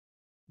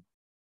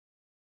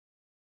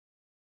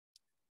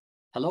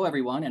Hello,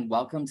 everyone, and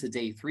welcome to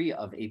day 3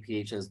 of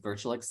APH's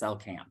Virtual Excel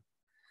Camp.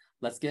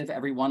 Let's give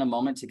everyone a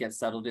moment to get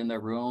settled in their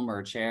room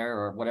or chair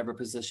or whatever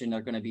position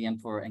they're going to be in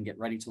for and get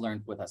ready to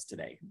learn with us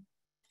today.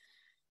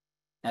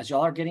 As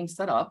y'all are getting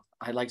set up,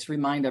 I'd like to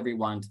remind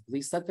everyone to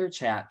please set their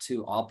chat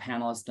to all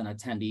panelists and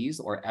attendees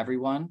or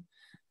everyone.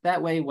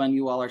 That way, when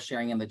you all are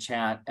sharing in the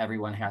chat,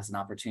 everyone has an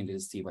opportunity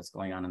to see what's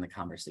going on in the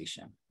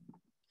conversation.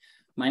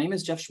 My name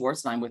is Jeff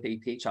Schwartz, and I'm with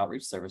APH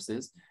Outreach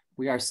Services.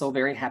 We are so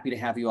very happy to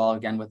have you all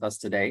again with us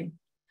today.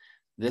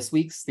 This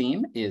week's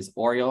theme is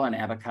Oreo and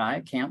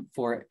Abacii Camp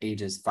for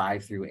ages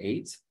 5 through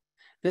 8.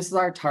 This is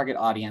our target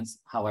audience.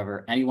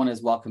 However, anyone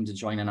is welcome to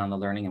join in on the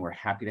learning, and we're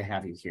happy to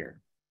have you here.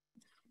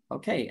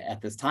 Okay, at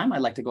this time,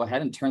 I'd like to go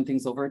ahead and turn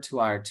things over to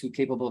our two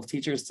capable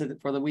teachers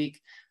for the week,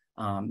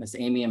 Miss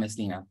Amy and Miss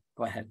Nina.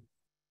 Go ahead.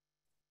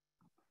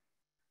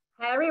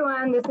 Hi,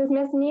 everyone. This is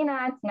Miss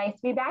Nina. It's nice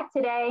to be back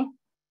today.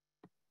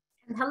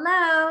 And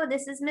hello,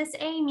 this is Miss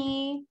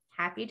Amy.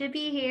 Happy to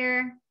be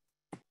here.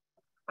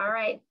 All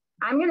right.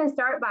 I'm going to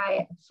start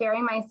by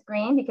sharing my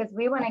screen because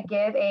we want to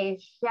give a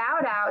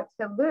shout out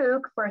to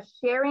Luke for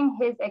sharing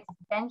his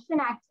extension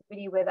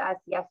activity with us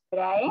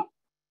yesterday.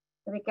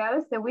 Here we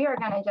go. So we are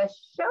going to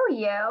just show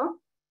you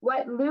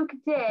what Luke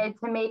did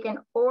to make an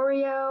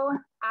Oreo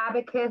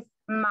abacus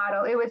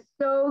model. It was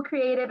so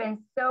creative and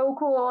so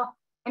cool.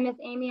 And Miss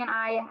Amy and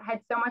I had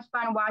so much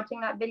fun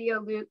watching that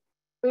video.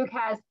 Luke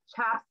has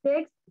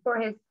chopsticks for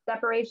his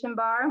separation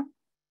bar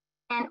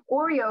and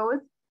Oreos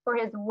for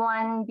his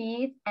 1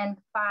 bead and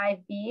 5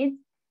 beads.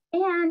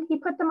 And he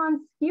put them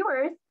on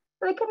skewers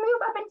so they could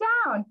move up and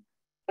down.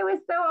 It was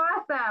so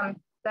awesome.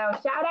 So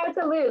shout out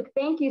to Luke.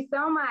 Thank you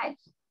so much.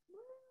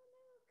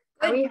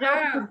 We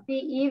hope to see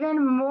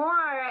even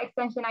more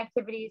extension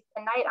activities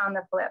tonight on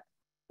the flip.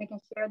 We can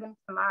share them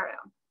tomorrow.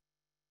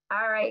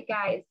 All right,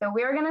 guys. So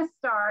we're going to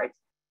start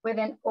with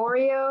an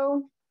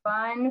Oreo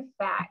fun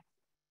fact.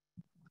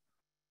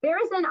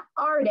 There is an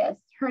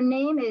artist. Her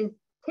name is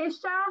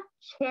Tisha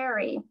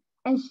Cherry.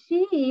 And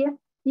she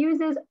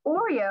uses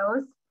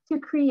Oreos to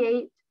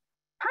create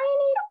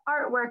tiny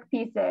artwork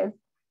pieces.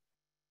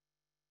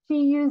 She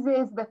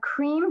uses the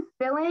cream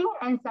filling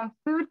and some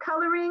food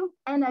coloring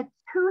and a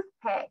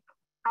toothpick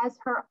as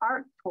her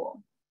art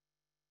tool.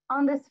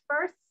 On this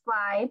first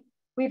slide,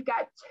 we've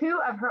got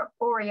 2 of her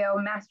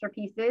Oreo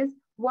masterpieces.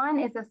 One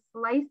is a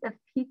slice of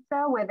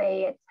pizza with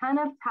a ton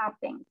of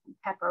toppings,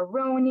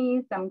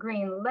 pepperoni, some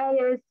green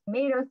lettuce,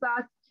 tomato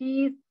sauce,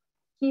 cheese.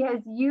 She has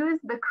used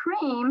the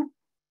cream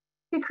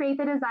to create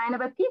the design of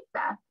a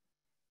pizza.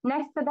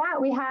 Next to that,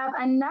 we have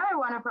another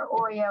one of her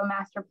Oreo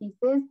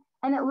masterpieces,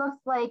 and it looks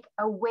like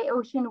a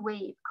ocean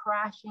wave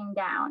crashing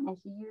down, and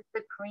she used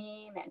the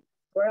cream and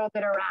swirled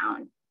it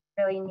around.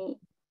 Really neat.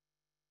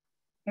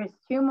 Here's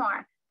 2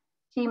 more.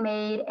 She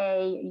made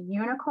a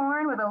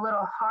unicorn with a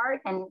little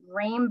heart and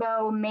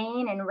rainbow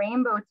mane and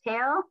rainbow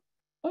tail,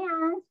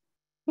 and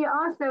she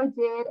also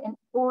did an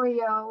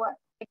Oreo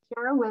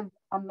picture with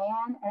a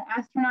man, an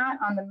astronaut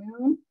on the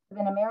moon with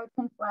an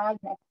American flag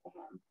next to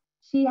him.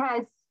 She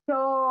has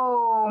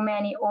so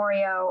many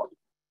Oreo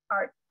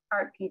art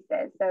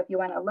pieces. So if you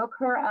want to look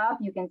her up,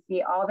 you can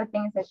see all the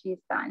things that she's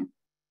done.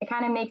 It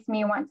kind of makes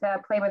me want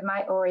to play with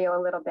my Oreo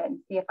a little bit and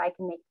see if I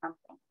can make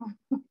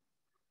something.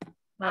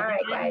 Well,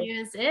 the good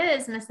news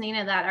is, Miss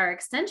Nina, that our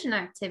extension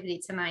activity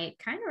tonight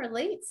kind of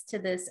relates to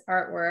this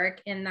artwork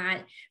in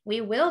that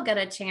we will get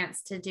a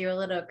chance to do a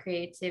little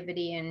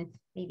creativity and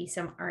maybe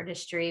some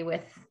artistry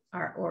with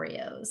our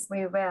Oreos.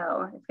 We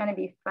will. It's going to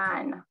be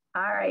fun.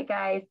 All right,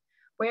 guys.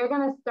 We're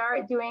going to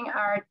start doing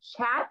our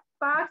chat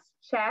box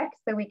check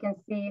so we can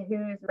see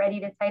who's ready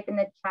to type in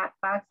the chat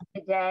box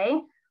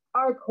today.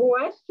 Our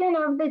question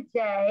of the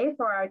day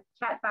for our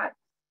chat box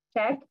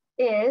check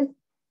is,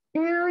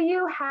 do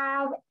you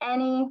have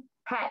any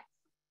pets?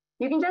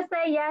 You can just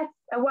say yes,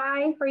 a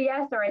Y for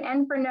yes or an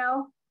N for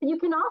no. But you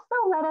can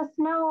also let us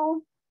know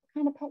what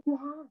kind of pet you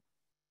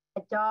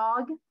have. A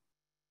dog,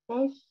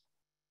 fish,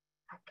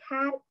 a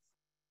cat,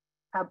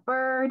 a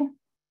bird.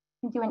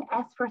 You can do an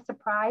S for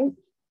surprise.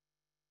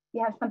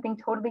 You have something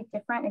totally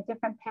different, a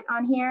different pet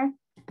on here.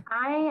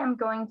 I am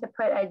going to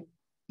put a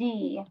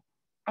D.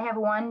 I have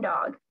 1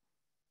 dog.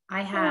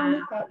 I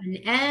have an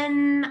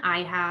N.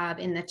 I have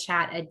in the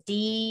chat a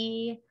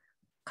D.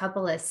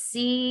 Couple of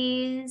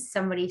C's.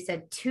 Somebody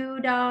said 2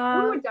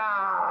 dogs. 2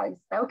 dogs.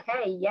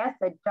 Okay. Yes,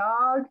 a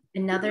dog.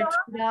 Another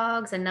 2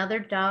 dogs. Another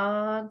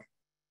dog.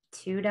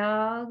 2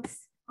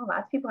 dogs. Oh,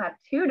 lots of people have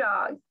 2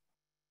 dogs.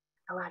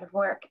 A lot of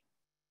work.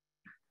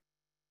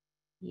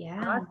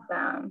 Yeah.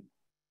 Awesome.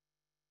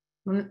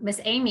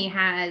 Miss Amy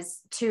has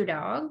 2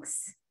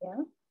 dogs.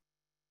 Yeah.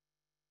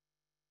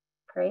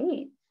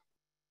 Great.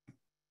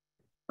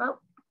 Well,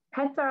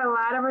 pets are a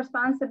lot of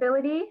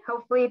responsibility.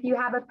 Hopefully, if you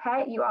have a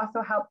pet, you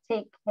also help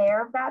take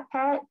care of that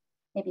pet,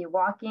 maybe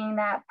walking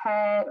that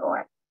pet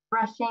or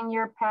brushing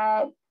your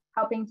pet,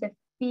 helping to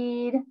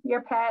feed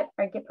your pet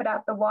or put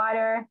out the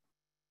water.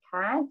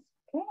 Cats,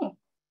 okay,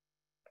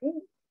 great.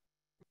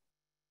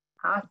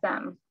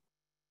 Awesome.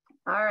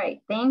 All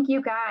right, thank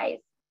you guys.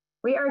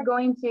 We are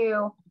going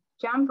to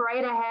jump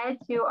right ahead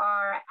to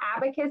our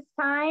abacus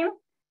time.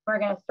 We're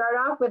going to start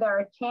off with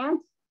our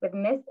chant with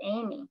Miss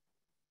Amy.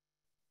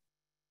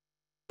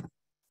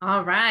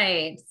 All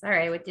right.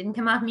 Sorry, it didn't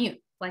come off mute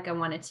like I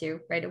wanted to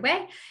right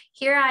away.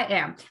 Here I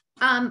am.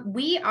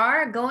 We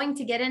are going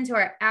to get into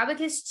our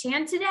abacus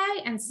chant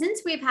today. And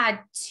since we've had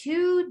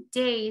 2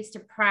 days to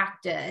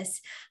practice,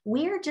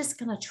 we're just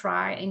going to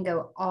try and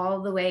go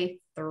all the way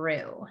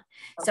through.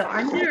 So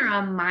I'm going to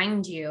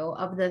remind you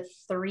of the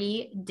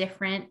 3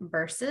 different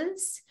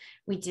verses.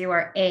 We do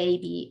our A,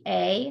 B,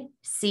 A,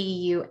 C,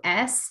 U,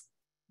 S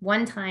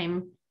 1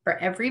 time for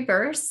every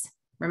verse.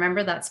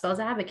 Remember that spells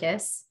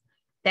abacus.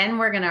 Then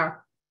we're going to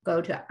go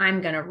to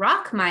I'm going to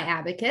rock my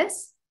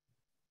abacus.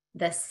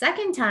 The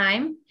second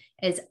time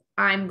is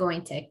I'm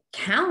going to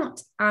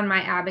count on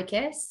my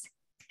abacus.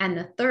 And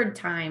the third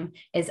time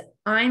is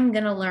I'm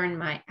going to learn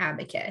my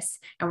abacus.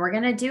 And we're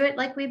going to do it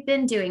like we've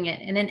been doing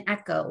it in an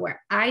echo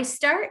where I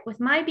start with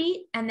my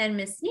beat and then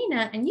Miss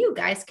Nina and you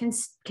guys can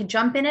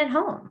jump in at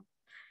home.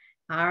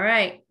 All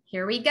right,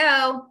 here we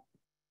go.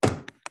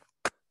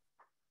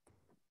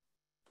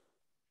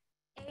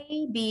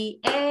 A, B,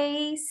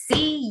 A,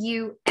 C,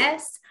 U,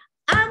 S.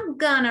 I'm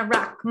gonna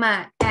rock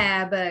my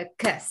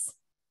abacus.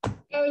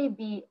 A,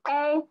 B,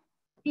 A,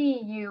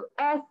 C, U,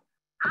 S.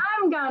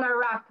 I'm gonna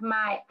rock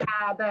my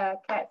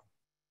abacus.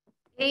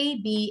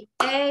 A, B,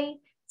 A,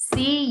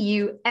 C,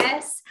 U,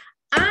 S.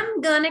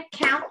 I'm gonna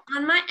count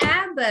on my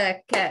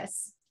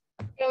abacus.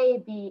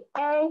 A, B,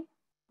 A,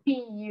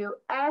 C, U,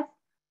 S.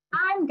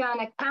 I'm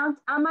gonna count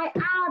on my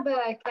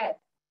abacus.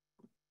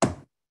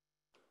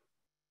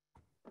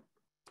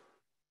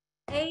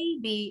 A,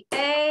 B,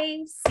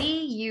 A,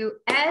 C, U,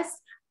 S.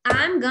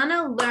 I'm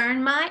gonna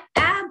learn my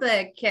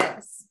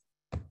abacus.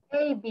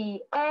 A,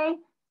 B, A,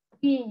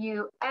 C,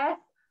 U, S.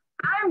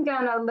 I'm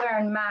gonna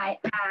learn my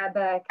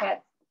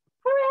abacus.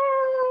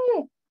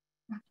 Hooray!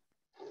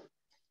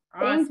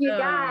 Thank you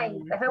guys.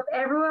 I hope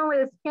everyone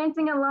was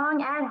chanting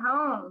along at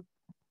home.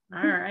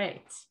 All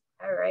right.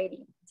 All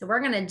righty. So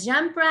we're gonna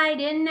jump right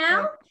in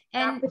now.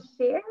 And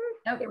share.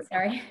 Oh,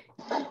 sorry.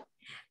 I'm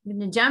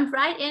gonna jump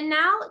right in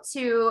now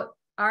to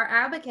our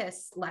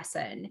abacus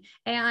lesson.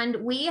 And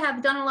we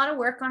have done a lot of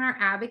work on our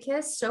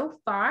abacus so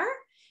far.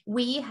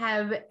 We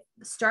have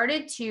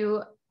started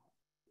to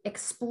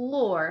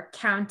explore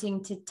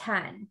counting to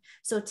 10.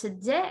 So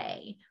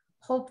today,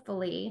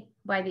 hopefully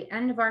by the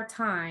end of our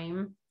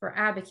time for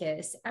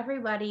abacus,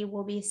 everybody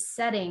will be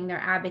setting their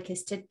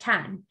abacus to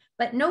 10,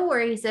 but no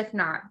worries if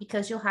not,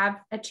 because you'll have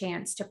a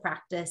chance to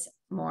practice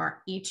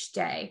more each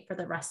day for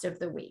the rest of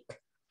the week.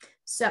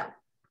 So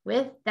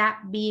with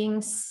that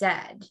being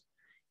said,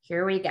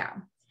 here we go.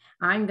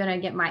 I'm gonna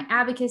get my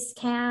abacus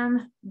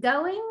cam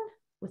going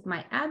with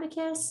my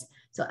abacus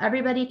so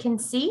everybody can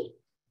see.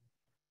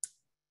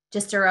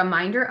 Just a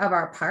reminder of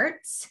our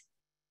parts.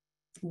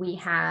 We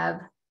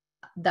have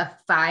the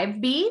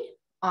 5 bead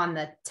on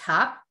the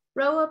top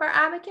row of our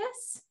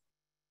abacus.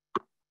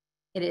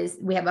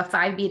 We have a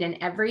 5 bead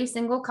in every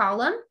single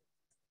column.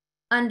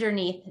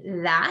 Underneath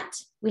that,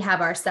 we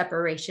have our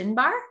separation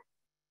bar.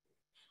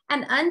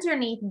 And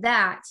underneath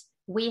that,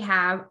 we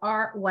have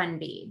our 1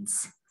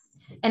 beads.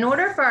 In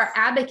order for our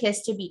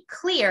abacus to be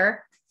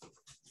clear,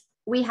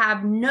 we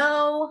have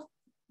no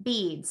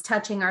beads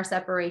touching our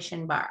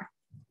separation bar.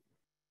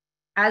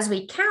 As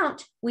we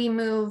count, we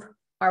move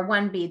our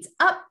 1 beads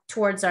up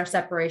towards our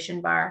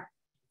separation bar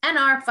and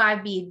our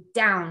 5 bead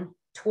down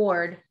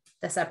toward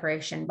the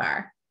separation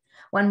bar.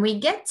 When we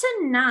get to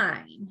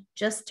 9,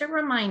 just to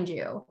remind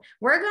you,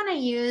 we're going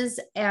to use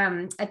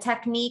a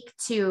technique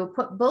to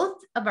put both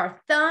of our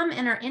thumb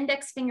and our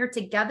index finger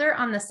together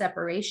on the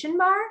separation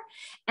bar.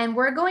 And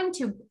we're going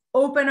to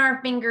open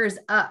our fingers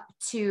up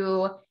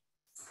to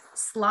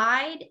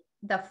slide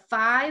the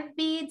 5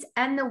 beads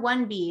and the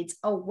 1 beads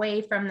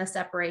away from the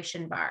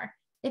separation bar.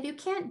 If you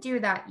can't do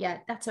that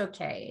yet, that's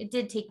okay. It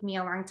did take me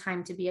a long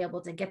time to be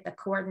able to get the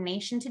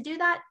coordination to do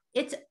that.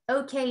 It's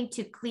okay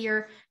to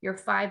clear your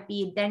 5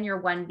 bead, then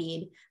your 1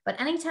 bead. But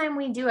anytime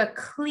we do a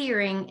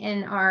clearing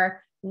in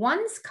our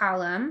ones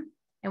column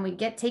and we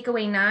take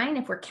away 9,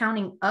 if we're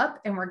counting up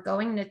and we're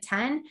going to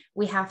 10,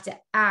 we have to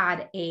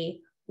add a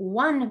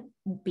 1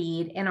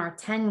 bead in our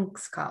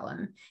tens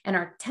column. And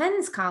our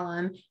tens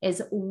column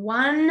is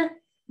 1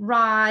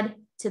 rod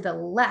to the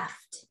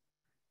left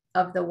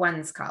of the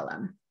ones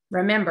column.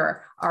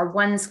 Remember, our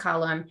ones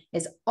column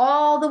is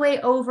all the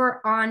way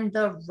over on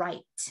the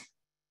right.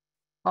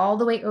 All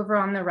the way over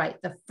on the right.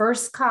 The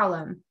first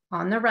column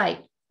on the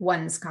right,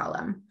 ones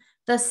column.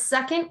 The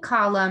second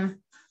column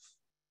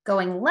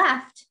going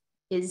left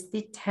is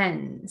the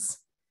tens.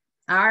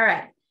 All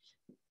right.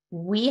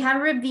 We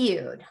have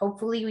reviewed.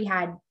 Hopefully we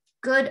had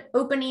good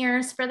open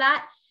ears for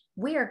that.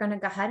 We are going to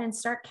go ahead and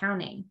start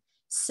counting.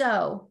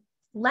 So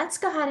let's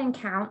go ahead and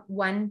count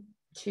 1,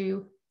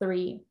 2,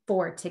 3,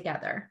 4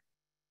 together.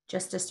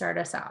 Just to start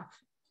us off.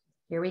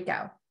 Here we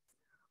go.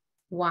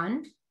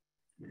 1,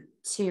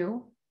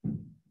 2,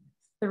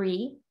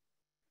 3,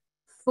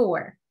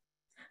 4.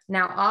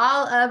 Now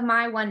all of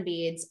my 1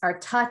 beads are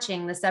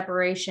touching the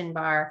separation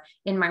bar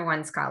in my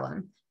ones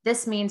column.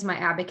 this means my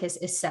abacus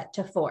is set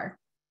to 4.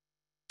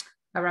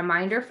 A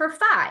reminder for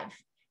 5.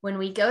 When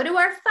we go to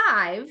our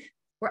 5,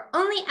 we're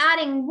only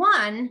adding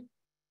 1,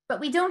 but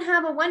we don't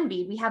have a 1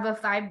 bead, we have a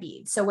 5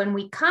 bead. So when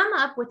we come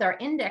up with our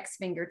index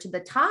finger to the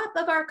top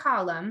of our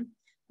column,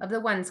 of the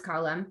ones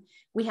column,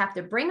 we have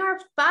to bring our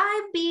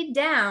 5 bead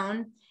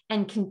down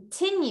and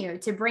continue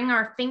to bring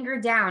our finger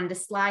down to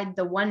slide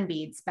the 1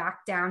 beads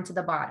back down to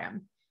the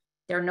bottom.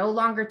 They're no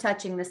longer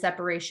touching the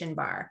separation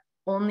bar,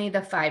 only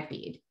the 5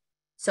 bead.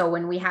 So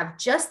when we have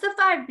just the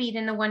 5 bead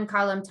in the 1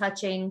 column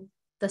touching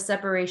the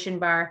separation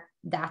bar,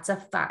 that's a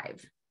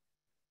 5.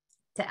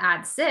 To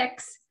add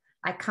 6,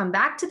 I come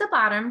back to the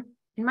bottom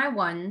in my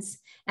ones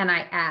and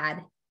I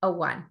add a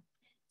 1.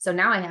 So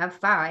now I have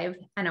 5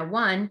 and a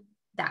 1,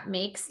 that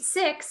makes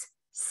 6.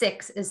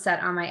 6 is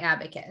set on my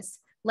abacus.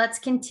 Let's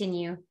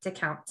continue to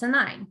count to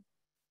 9.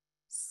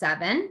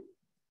 7,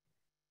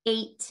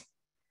 8,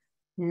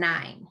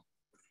 9.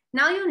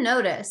 Now you'll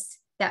notice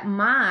that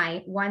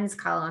my ones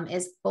column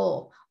is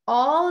full.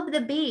 All of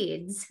the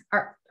beads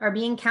are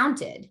being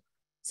counted.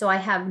 So I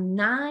have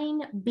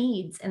 9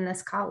 beads in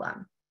this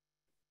column.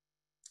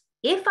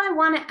 If I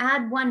want to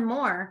add 1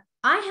 more,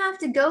 I have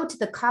to go to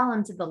the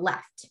column to the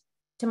left,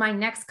 to my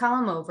next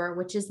column over,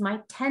 which is my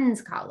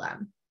tens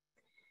column.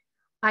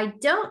 I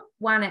don't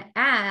want to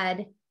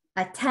add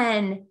a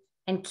 10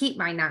 and keep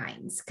my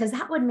 9s because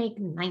that would make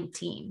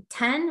 19.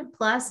 10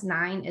 plus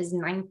 9 is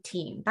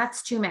 19.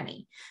 That's too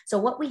many. So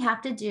what we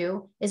have to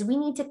do is we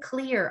need to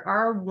clear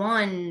our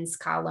ones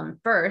column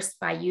first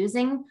by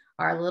using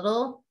our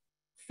little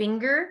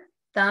finger,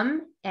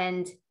 thumb,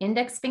 and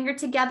index finger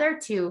together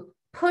to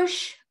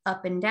push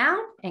up and down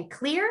and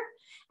clear.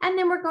 And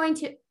then we're going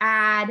to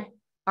add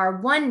our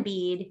 1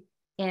 bead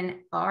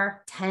in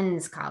our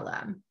tens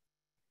column.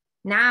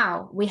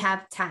 Now we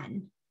have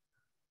 10,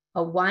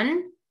 a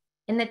 1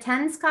 in the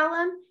tens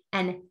column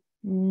and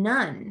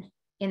none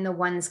in the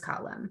ones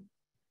column.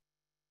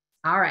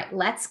 All right,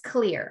 let's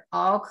clear,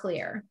 all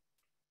clear.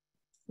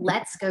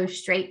 Let's go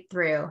straight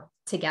through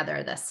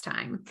together this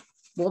time.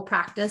 We'll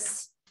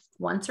practice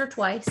once or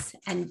twice,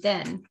 and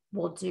then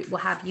we'll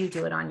have you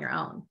do it on your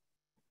own.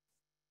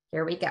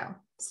 Here we go.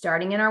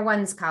 Starting in our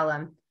ones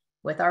column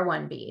with our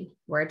 1 bead.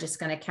 We're just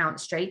going to count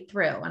straight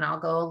through, and I'll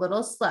go a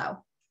little slow.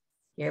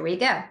 Here we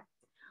go.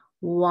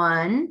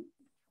 1,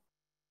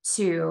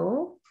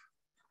 2,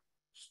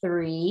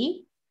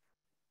 3,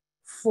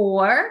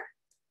 4,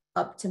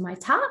 up to my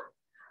top.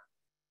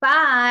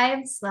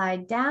 5,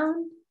 slide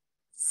down.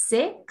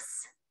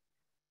 6,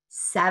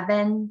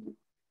 7,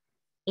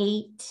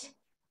 8,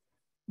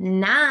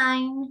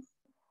 9.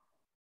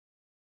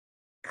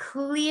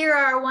 Clear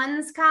our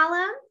ones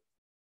column.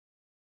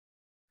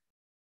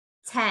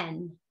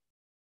 10,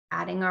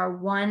 adding our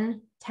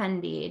 1 10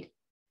 bead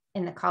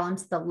in the column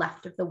to the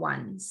left of the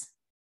ones.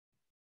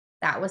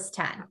 That was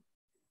 10.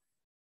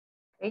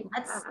 Great.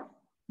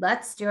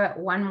 Let's do it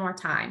one more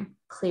time.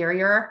 Clear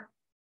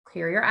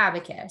your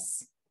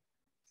abacus.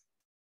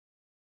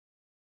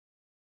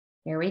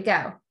 Here we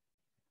go.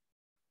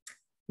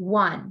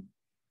 1,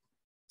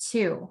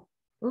 2,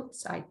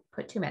 oops, I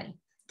put too many.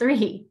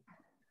 3,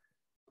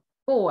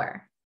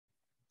 4,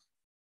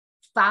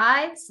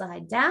 5,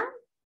 slide down.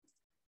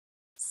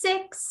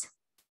 6,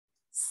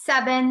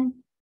 7,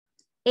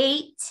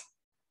 8,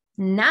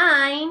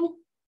 9.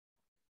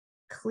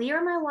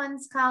 Clear my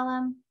ones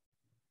column.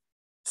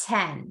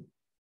 10.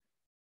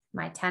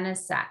 My 10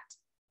 is set.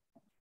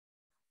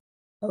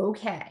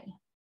 Okay.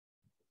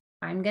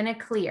 I'm going to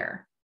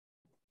clear.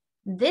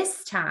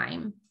 This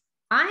time,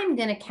 I'm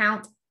going to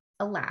count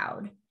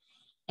aloud,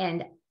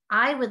 and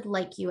I would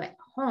like you at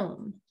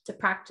home to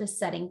practice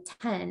setting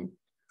 10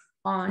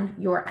 on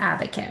your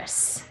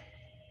abacus.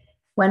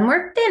 When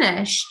we're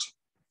finished,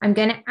 I'm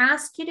going to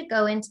ask you to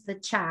go into the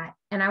chat,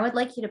 and I would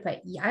like you to put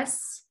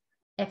yes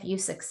if you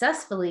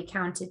successfully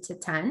counted to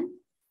 10,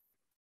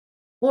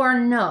 or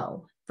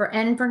no, for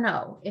N for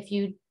no, if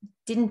you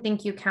didn't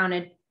think you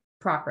counted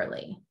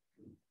properly.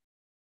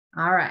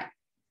 All right.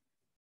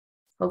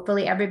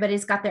 Hopefully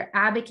everybody's got their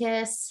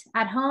abacus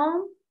at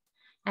home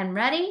and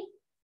ready.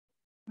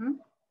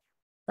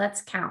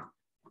 Let's count.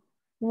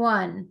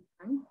 1,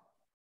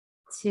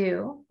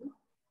 2,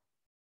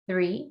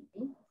 3,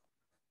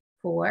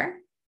 4,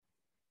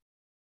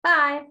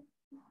 5,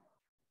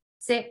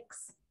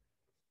 6,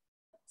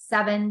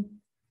 7,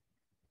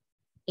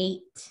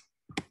 8,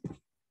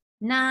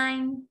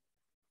 9,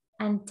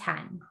 and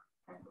 10.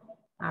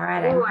 All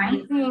right. Oh,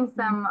 I'm seeing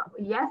some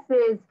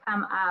yeses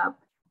come up.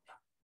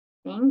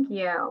 Thank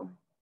you.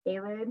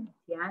 Caleb,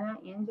 Tiana,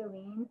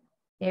 Angeline.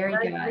 Very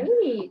good.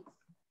 Great.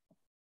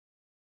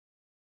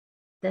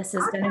 This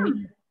is going to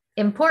be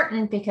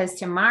important because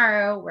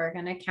tomorrow we're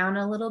going to count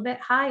a little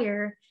bit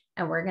higher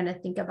and we're going to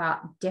think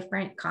about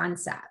different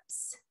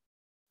concepts.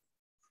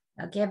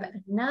 I'll give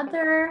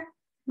another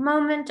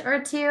moment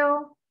or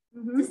two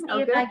to see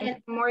if I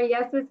get more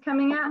yeses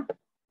coming up.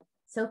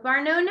 So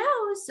far, no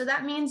no's. So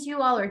that means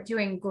you all are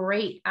doing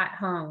great at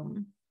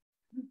home.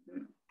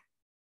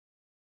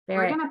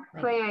 We're going to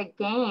play a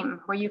game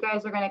where you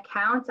guys are going to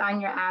count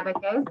on your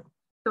abacus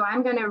So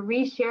I'm going to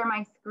reshare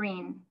my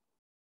screen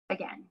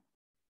again.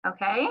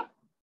 Okay.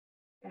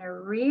 I'm going to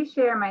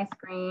reshare my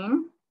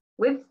screen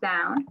with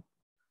sound.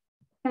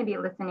 It's going to be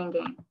a listening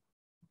game.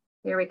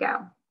 Here we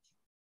go.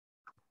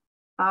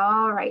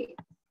 All right.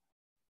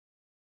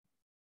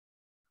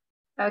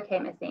 Okay,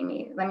 Miss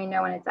Amy, let me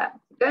know when it's up.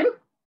 Good?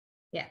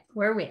 Yeah,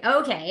 where are we?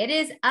 Okay, it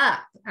is up.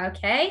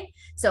 Okay,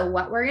 so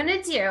what we're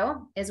going to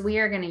do is we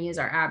are going to use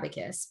our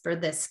abacus for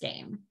this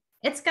game.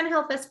 It's going to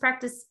help us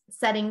practice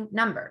setting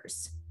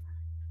numbers.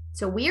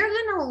 So we are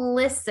going to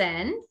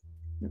listen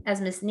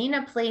as Miss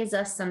Nina plays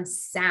us some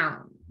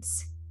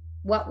sounds.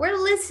 What we're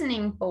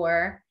listening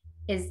for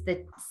is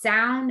the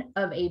sound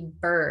of a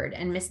bird,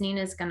 and Miss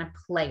Nina is going to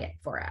play it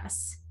for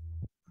us.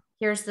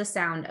 Here's the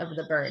sound of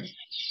the bird.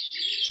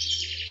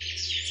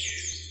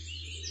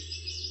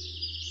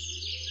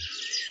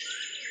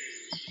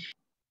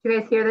 Do you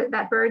guys hear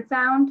that bird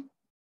sound?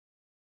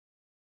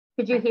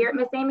 Could you hear it,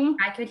 Miss Amy?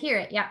 I could hear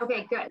it, yeah.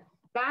 Okay, good.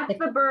 That's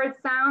the bird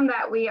sound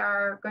that we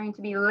are going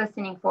to be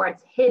listening for.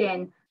 It's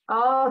hidden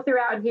all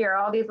throughout here,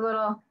 all these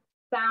little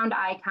sound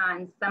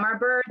icons. Some are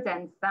birds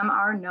and some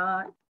are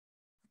not.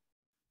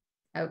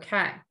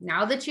 Okay,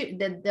 now that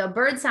the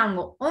bird sound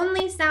will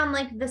only sound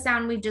like the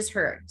sound we just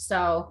heard.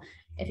 So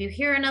if you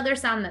hear another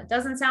sound that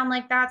doesn't sound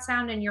like that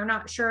sound and you're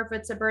not sure if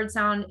it's a bird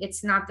sound,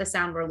 it's not the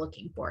sound we're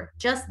looking for,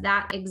 just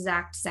that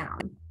exact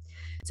sound.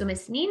 So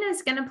Miss Nina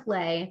is going to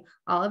play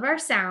all of our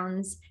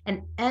sounds,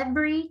 and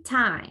every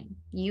time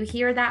you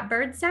hear that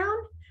bird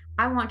sound,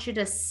 I want you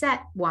to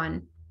set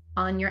one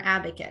on your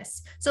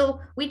abacus.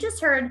 So we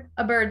just heard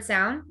a bird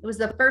sound. It was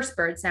the first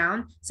bird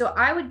sound. So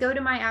I would go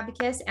to my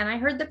abacus and I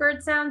heard the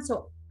bird sound.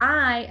 So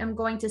I am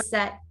going to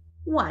set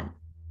 1.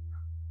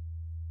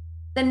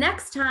 The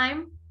next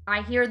time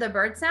I hear the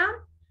bird sound,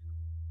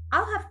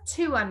 I'll have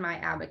 2 on my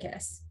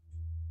abacus.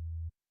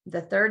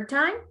 The third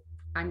time,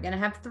 I'm going to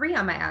have 3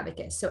 on my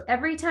abacus. So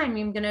every time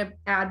I'm going to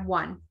add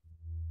 1.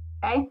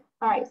 Okay.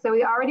 All right. So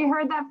we already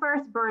heard that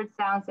first bird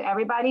sound. So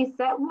everybody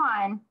set 1,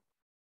 and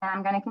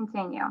I'm going to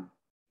continue.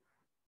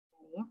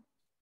 Ready?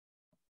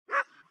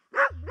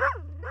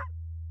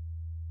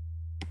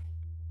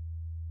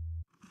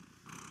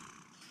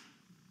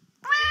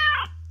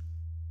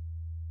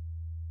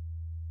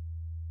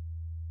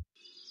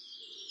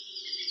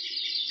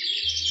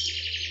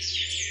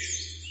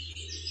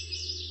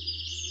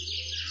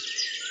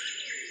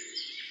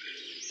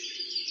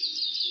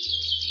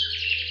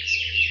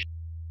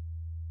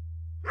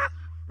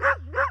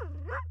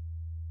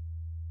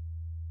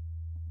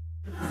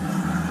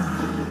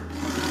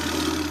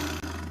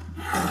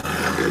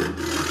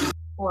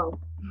 Whoa.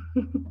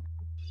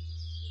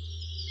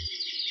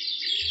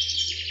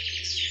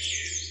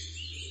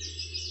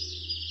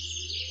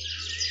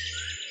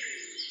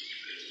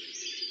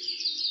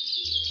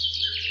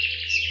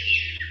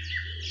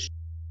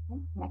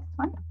 Next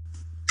one.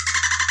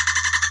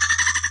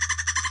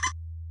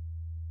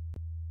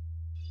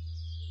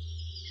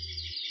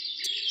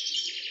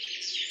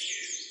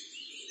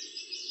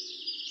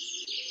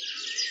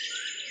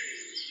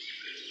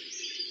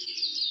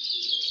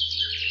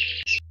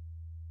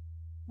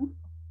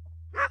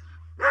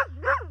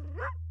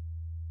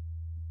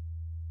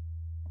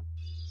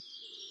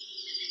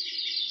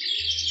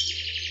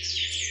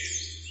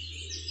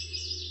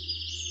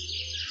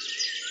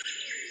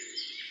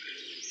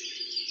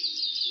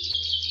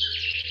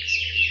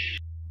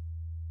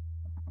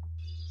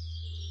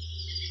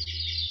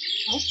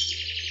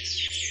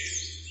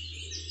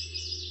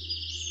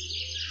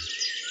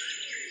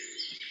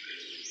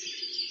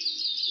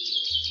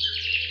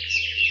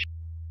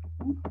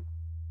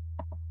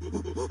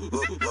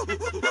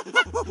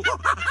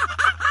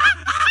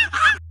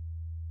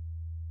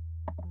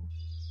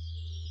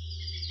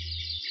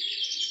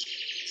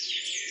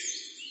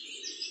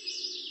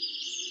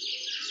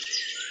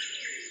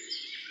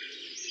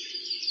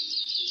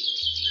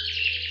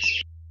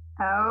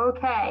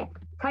 Okay,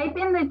 type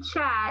in the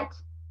chat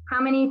how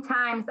many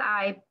times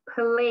I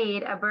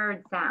played a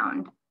bird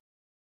sound.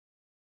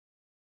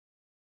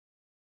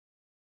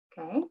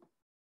 Okay,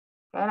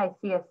 good. I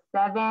see a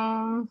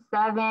 7,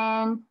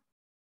 7,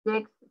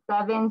 6,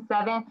 7,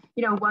 7.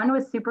 You know, 1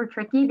 was super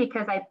tricky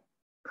because I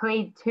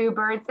played 2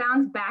 bird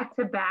sounds back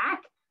to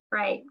back.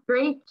 Right,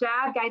 great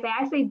job, guys.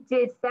 I actually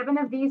did 7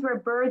 of these were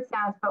bird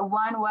sounds, but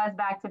 1 was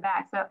back to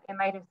back. So it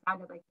might have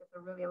sounded like just a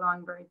really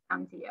long bird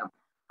sound to you.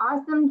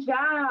 Awesome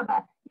job.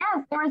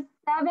 Yes, there were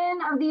 7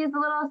 of these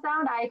little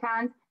sound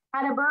icons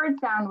had a bird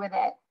sound with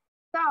it.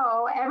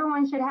 So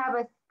everyone should have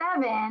a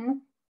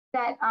 7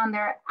 set on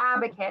their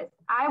abacus.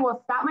 I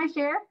will stop my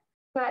share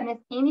so that Miss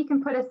Amy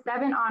can put a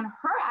 7 on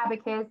her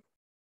abacus,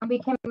 and we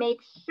can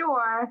make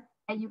sure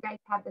that you guys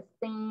have the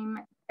same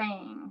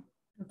thing.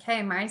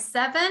 Okay, my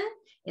 7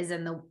 is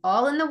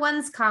all in the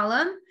ones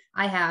column.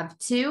 I have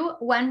 2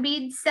 1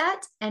 bead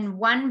set and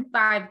 1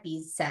 5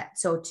 bead set.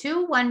 So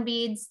 2 1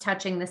 beads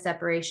touching the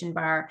separation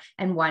bar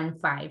and 1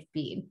 5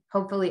 bead.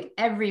 Hopefully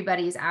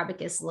everybody's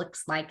abacus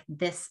looks like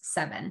this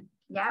 7.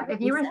 Yeah,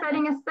 if you were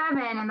setting a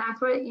 7 and that's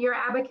what your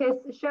abacus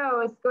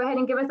shows, go ahead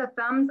and give us a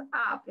thumbs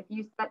up if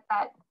you set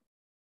that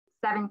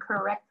 7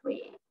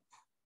 correctly.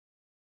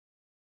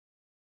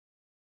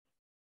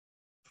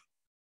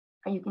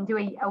 Or you can do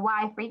a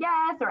Y for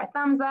yes, or a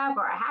thumbs up,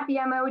 or a happy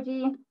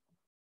emoji.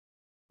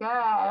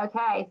 Good,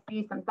 okay,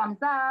 see some thumbs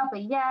up, a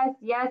yes,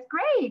 yes,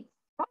 great.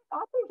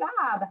 Awesome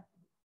job.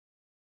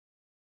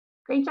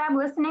 Great job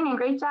listening and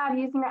great job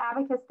using your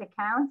Abacus to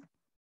count.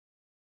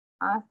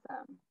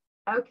 Awesome,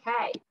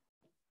 okay.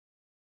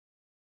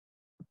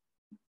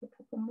 A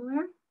couple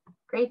more.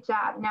 Great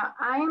job. Now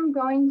I am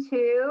going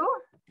to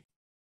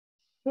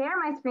share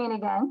my screen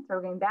again. So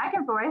we're going back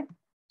and forth,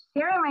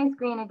 sharing my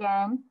screen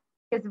again,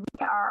 because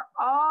we are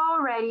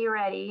already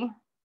ready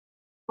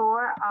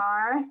for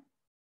our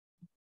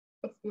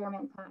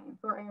experiment time,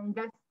 for our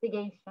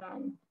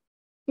investigation.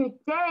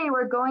 Today,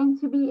 we're going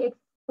to be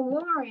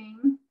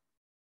exploring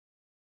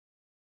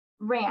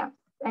ramps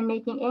and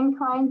making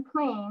inclined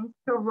planes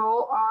to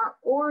roll our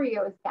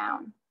Oreos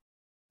down.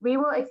 We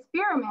will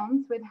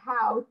experiment with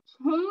how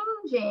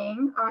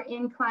changing our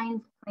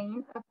inclined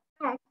plane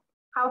affects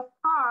how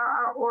far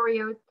our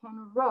Oreos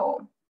can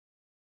roll.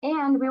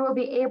 And we will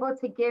be able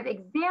to give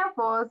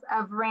examples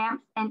of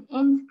ramps and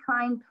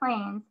inclined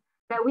planes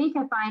that we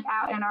can find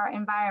out in our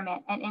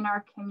environment and in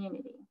our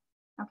community,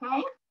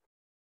 okay?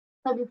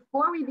 So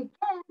before we begin,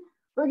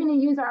 we're gonna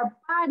use our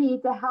body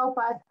to help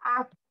us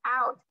act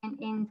out an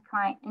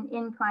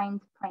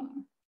inclined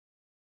plane.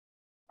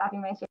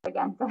 Stopping my share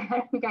again so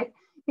that you guys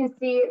can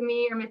see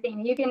me or Miss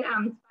Amy. You can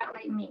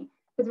spotlight me,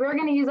 because we're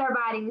gonna use our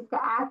bodies to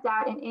act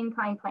out an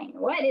inclined plane.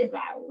 What is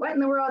that? What in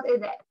the world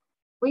is it?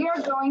 We are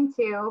going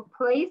to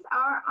place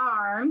our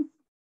arms,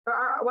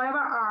 or one of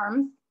our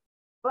arms,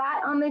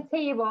 flat on the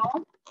table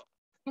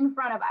in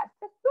front of us.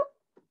 Just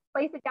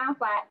place it down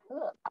flat.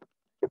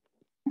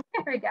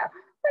 There we go.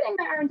 Putting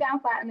my arm down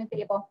flat on the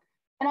table.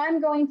 And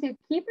I'm going to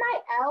keep my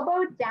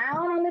elbow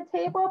down on the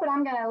table, but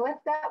I'm going to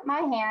lift up my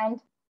hand.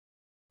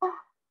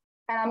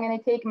 And I'm going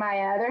to take my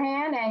other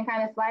hand and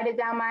kind of slide it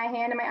down my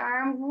hand and my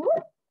arm.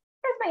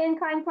 There's my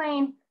inclined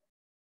plane.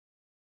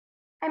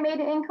 I made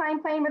an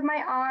inclined plane with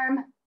my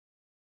arm.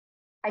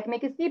 I can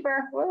make it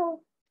steeper. Whoa.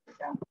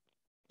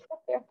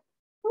 Up there.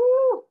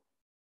 Woo.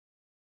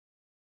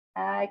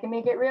 I can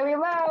make it really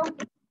low.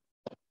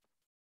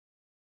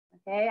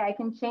 Okay, I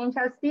can change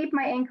how steep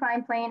my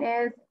inclined plane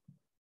is.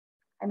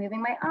 I'm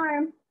moving my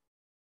arm.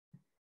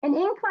 An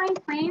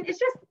inclined plane is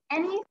just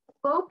any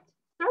sloped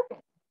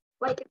surface,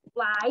 like a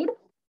slide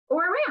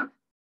or a ramp.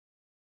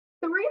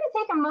 So we're going to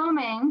take a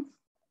moment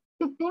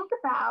to think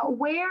about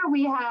where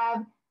we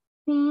have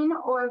seen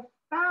or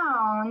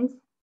found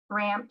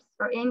ramps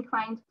or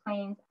inclined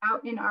planes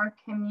out in our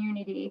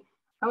community.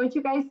 I want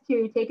you guys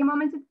to take a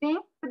moment to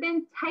think, but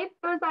then type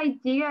those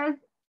ideas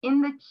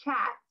in the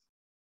chat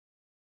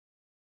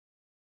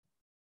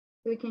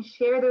so we can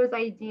share those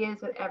ideas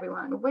with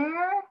everyone.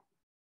 Where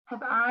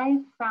have I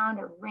found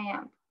a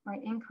ramp or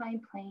an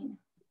inclined plane?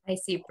 I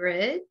see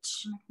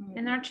bridge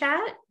in our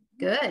chat.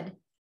 Good.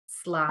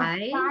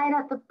 Slide. A slide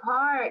at the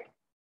park.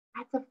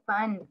 That's a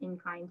fun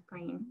inclined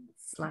plane.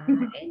 Slide,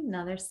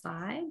 another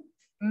slide.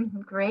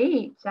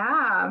 Great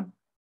job.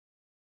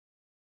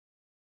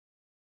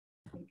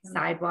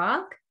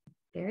 Sidewalk.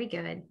 Very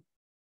good.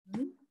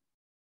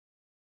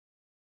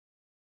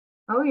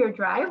 Oh, your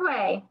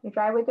driveway. Your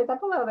driveway goes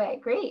up a little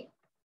bit. Great.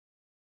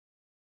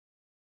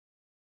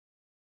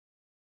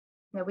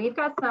 Now we've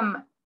got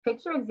some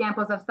picture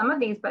examples of some of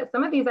these, but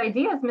some of these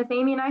ideas Miss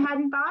Amy and I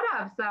hadn't thought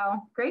of. So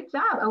great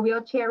job. A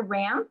wheelchair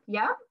ramp.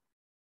 Yep.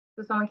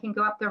 So someone can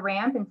go up the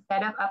ramp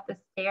instead of up the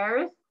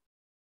stairs.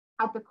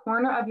 At the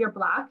corner of your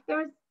block,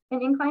 there's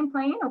an inclined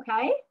plane.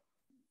 Okay.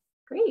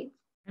 Great.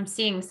 I'm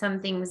seeing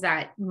some things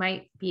that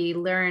might be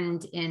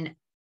learned in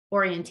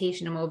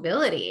orientation and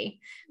mobility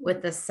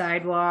with the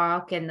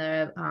sidewalk and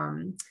the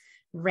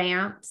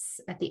ramps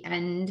at the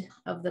end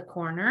of the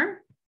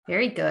corner.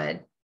 Very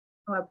good.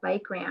 Oh, a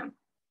bike ramp.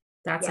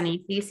 That's an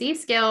ECC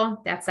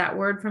skill. That's that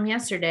word from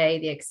yesterday,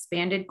 the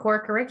expanded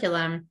core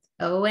curriculum.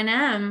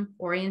 O&M,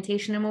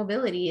 orientation and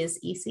mobility, is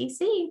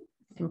ECC.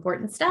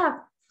 Important stuff.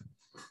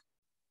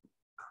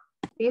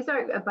 These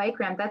are a bike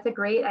ramp. That's a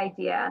great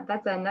idea.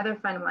 That's another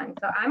fun one.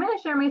 So I'm going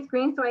to share my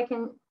screen so I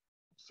can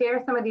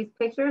share some of these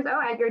pictures.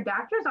 Oh, at your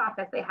doctor's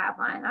office, they have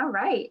one. All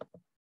right.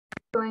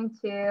 Going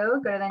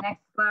to go to the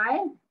next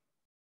slide.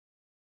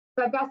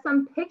 So I've got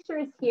some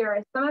pictures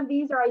here. Some of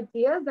these are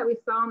ideas that we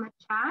saw in the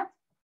chat.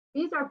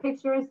 These are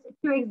pictures,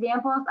 2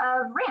 examples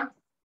of ramps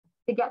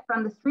to get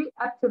from the street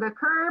up to the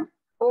curb,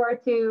 or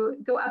to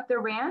go up the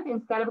ramp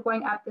instead of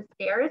going up the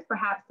stairs.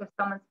 Perhaps if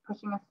someone's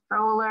pushing a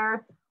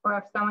stroller or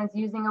if someone's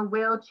using a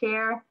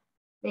wheelchair,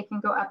 they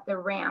can go up the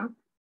ramp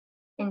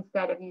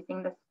instead of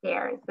using the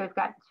stairs. So we've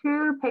got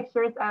 2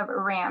 pictures of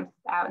ramps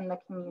out in the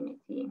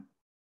community.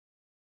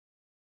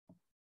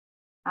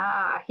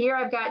 Here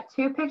I've got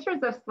 2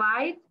 pictures of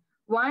slides.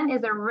 One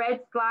is a red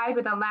slide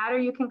with a ladder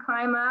you can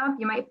climb up.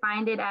 You might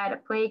find it at a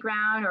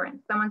playground or in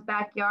someone's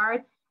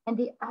backyard. And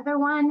the other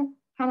one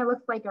kind of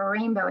looks like a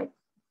rainbow. It's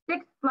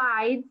 6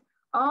 slides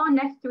all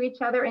next to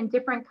each other in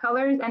different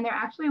colors, and they're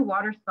actually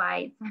water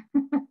slides.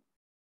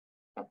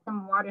 Got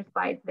some water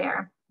slides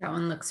there. That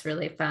one looks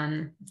really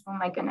fun. Oh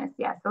my goodness,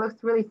 yes, it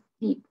looks really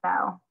steep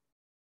though.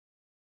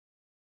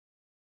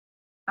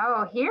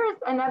 Oh, here's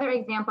another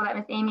example that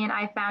Miss Amy and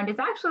I found. It's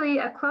actually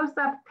a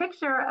close-up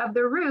picture of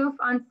the roof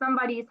on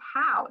somebody's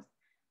house,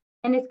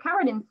 and it's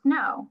covered in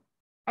snow.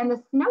 And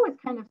the snow is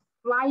kind of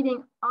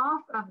sliding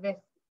off of this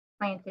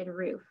planted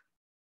roof.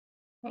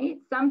 Right?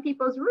 Some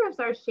people's roofs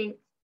are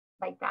shaped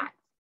like that,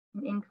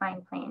 an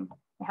inclined plane.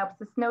 It helps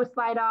the snow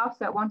slide off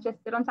so it won't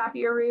just sit on top of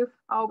your roof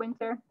all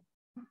winter.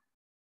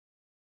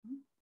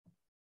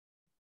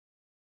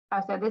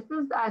 Oh, so this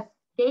is a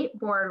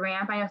skateboard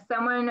ramp. I know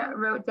someone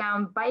wrote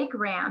down bike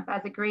ramp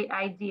as a great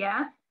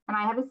idea, and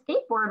I have a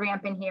skateboard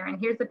ramp in here. And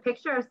here's a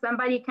picture of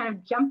somebody kind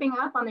of jumping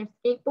up on their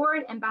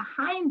skateboard, and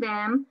behind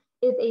them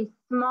is a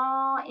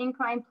small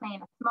inclined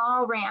plane, a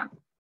small ramp.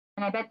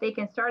 And I bet they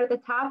can start at the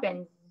top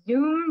and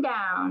zoom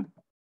down.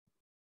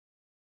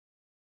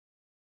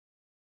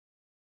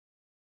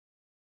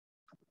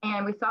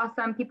 And we saw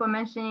some people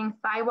mentioning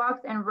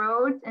sidewalks and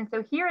roads. And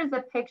so here is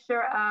a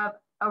picture of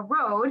a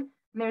road.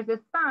 And there's a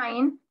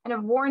sign kind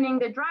of warning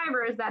the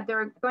drivers that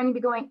they're going to be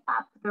going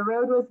up. The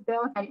road was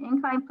built at an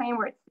inclined plane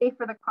where it's safe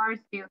for the cars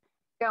to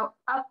go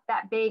up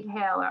that big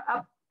hill or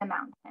up the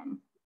mountain.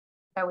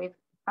 So we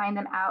find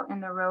them out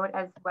in the road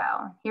as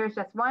well. Here's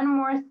just one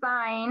more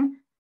sign.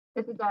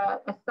 This is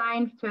a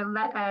sign to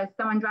let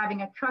someone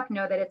driving a truck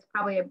know that it's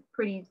probably a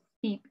pretty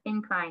steep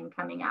incline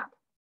coming up.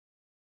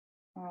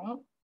 All right.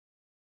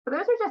 So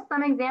those are just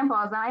some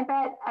examples. And I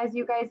bet as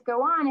you guys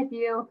go on, if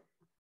you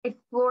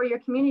explore your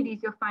communities,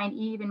 you'll find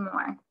even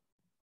more.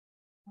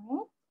 All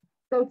right.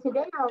 So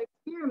today our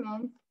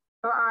experiment,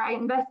 or our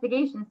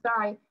investigation,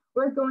 sorry,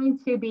 we're going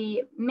to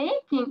be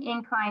making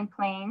inclined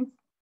planes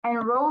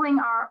and rolling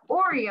our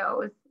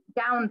Oreos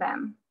down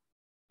them.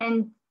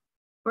 And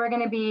we're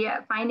going to be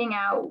finding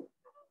out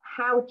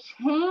how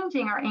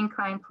changing our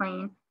inclined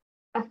plane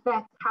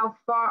affects how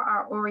far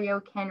our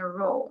Oreo can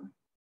roll.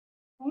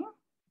 Okay.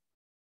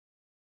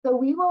 So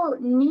we will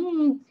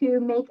need to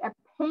make a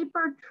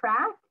paper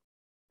track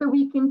so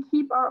we can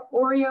keep our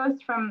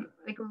Oreos from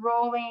like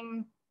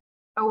rolling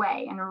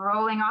away and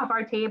rolling off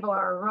our table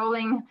or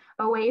rolling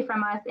away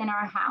from us in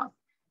our house.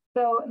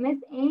 So Miss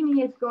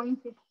Amy is going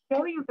to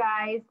show you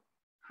guys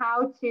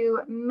how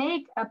to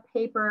make a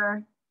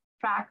paper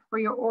track for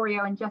your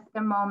Oreo in just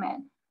a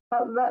moment.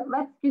 But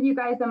let's give you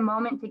guys a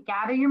moment to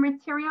gather your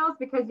materials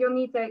because you'll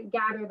need to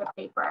gather the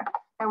paper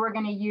that we're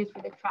going to use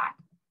for the track.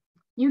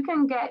 You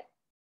can get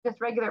just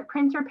regular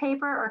printer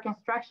paper or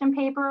construction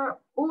paper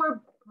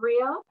or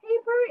Braille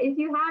paper if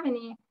you have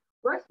any.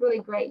 Works really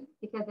great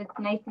because it's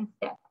nice and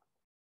stiff.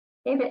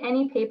 Okay, but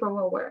any paper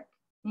will work.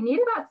 You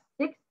need about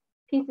 6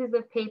 pieces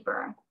of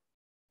paper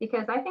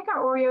because I think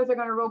our Oreos are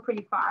going to roll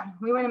pretty far.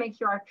 We want to make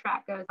sure our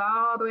track goes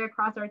all the way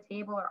across our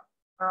table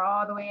or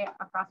all the way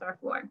across our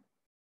floor.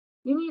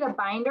 You need a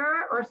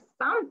binder or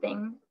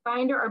something,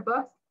 binder or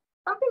books,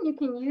 something you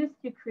can use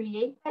to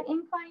create that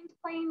inclined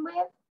plane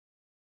with.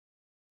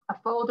 A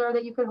folder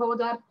that you could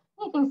hold up,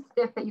 anything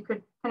stiff that you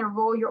could kind of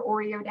roll your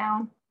Oreo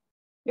down.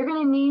 You're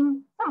going to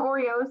need some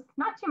Oreos,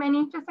 not too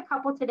many, just a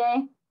couple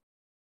today.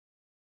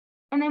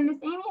 And then Miss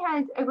Amy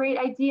has a great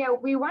idea.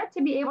 We want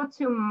to be able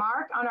to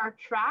mark on our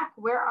track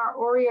where our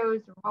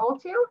Oreos roll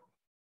to.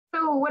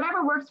 So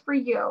whatever works for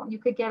you, you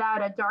could get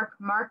out a dark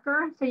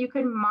marker. So you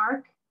could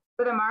mark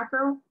with a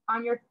marker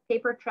on your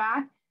paper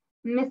track.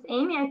 Miss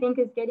Amy, I think,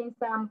 is getting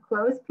some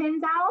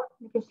clothespins out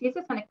because she's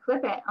just going to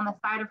clip it on the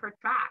side of her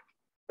track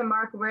to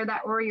mark where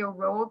that Oreo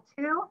rolled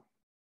to.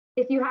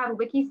 If you have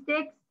Wiki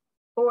sticks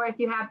or if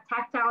you have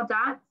tactile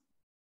dots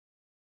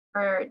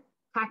or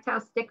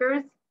tactile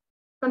stickers,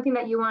 something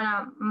that you want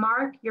to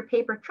mark your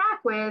paper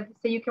track with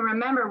so you can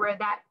remember where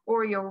that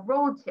Oreo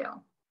rolled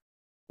to,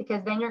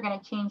 because then you're going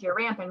to change your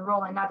ramp and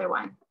roll another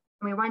one.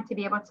 And we want to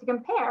be able to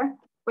compare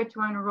which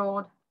one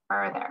rolled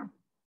further.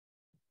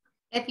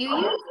 If you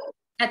use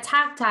a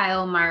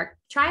tactile mark,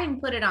 try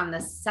and put it on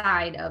the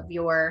side of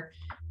your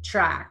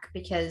track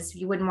because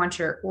you wouldn't want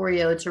your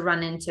Oreo to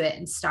run into it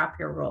and stop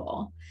your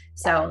roll.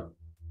 So,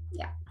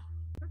 yeah.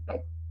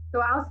 Perfect. So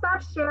I'll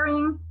stop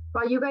sharing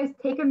while you guys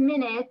take a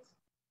minute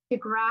to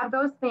grab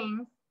those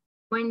things.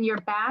 When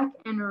you're back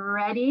and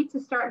ready to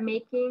start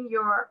making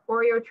your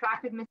Oreo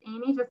track with Miss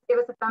Amy, just give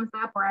us a thumbs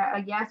up or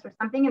a yes or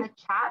something in the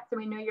chat so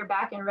we know you're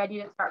back and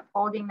ready to start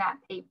folding that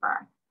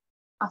paper.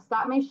 I'll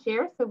stop my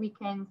share so we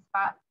can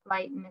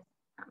spotlight Miss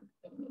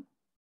Amy.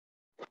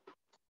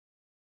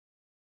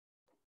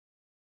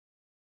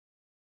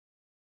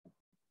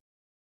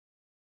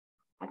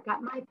 I've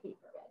got my paper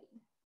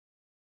ready.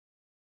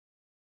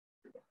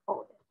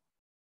 Fold it.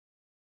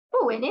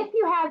 Oh, and if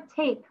you have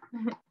tape,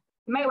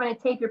 you might want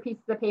to tape your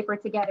pieces of paper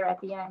together at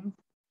the end.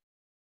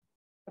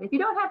 But if you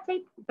don't have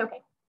tape, it's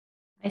okay.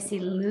 I see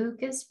Luke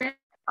is ready.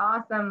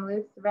 Awesome,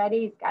 Luke's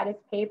ready. He's got his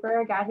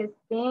paper, got his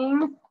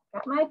things,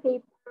 got my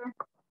paper.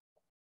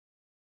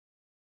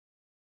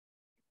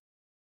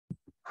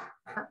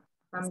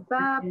 Thumbs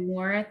up.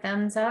 More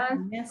thumbs up.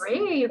 Yes.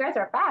 Great, you guys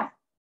are fast.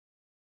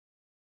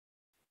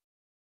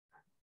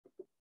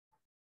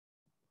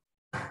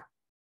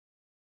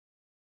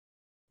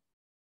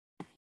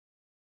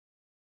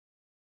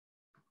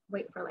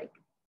 wait for like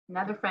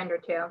another friend or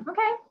two. Okay,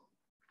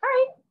 all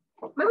right.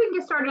 Maybe we can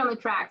get started on the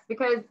tracks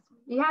because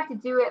you have to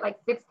do it like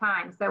 6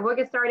 times. So we'll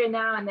get started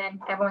now and then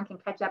everyone can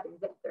catch up and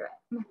zip through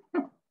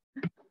it.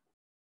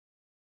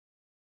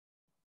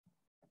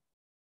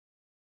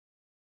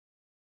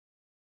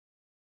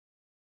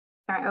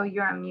 All right, oh,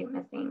 you're on mute,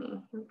 Miss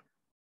Amy.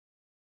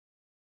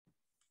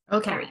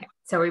 Okay,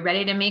 so are we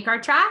ready to make our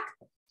track?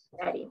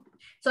 Ready.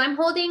 So I'm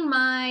holding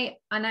my,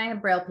 and I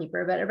have Braille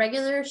paper, but a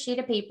regular sheet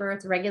of paper,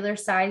 it's a regular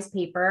size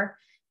paper,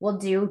 will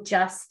do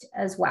just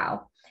as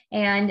well.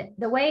 And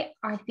the way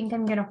I think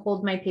I'm going to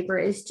hold my paper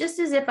is just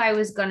as if I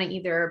was going to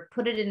either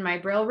put it in my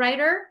Braille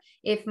writer,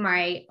 if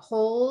I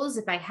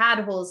had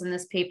holes in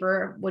this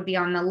paper, would be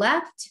on the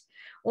left,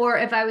 or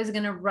if I was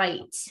going to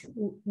write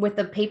with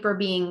the paper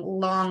being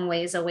long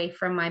ways away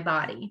from my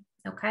body.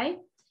 Okay.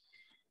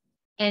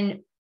 And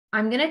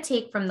I'm going to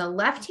take from the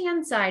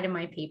left-hand side of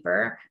my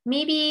paper,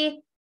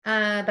 maybe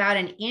about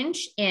an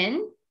inch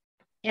in,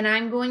 and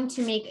I'm going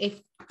to make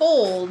a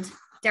fold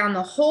down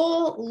the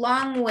whole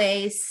long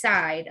way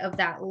side of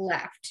that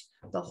left,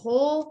 the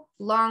whole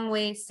long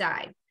way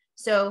side.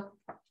 So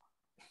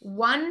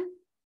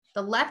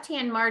the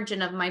left-hand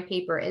margin of my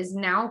paper is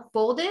now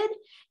folded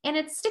and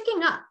it's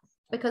sticking up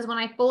because when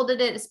I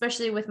folded it,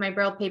 especially with my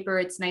Braille paper,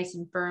 it's nice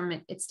and firm,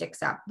 it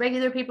sticks up.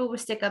 Regular paper will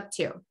stick up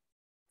too.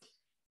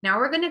 Now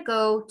we're going to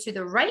go to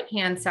the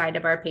right-hand side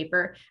of our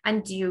paper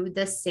and do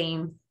the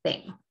same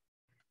thing.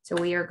 So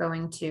we are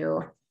going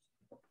to,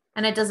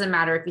 and it doesn't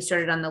matter if you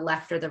started on the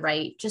left or the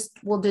right, just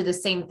we'll do the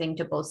same thing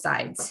to both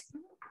sides.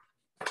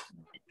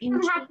 It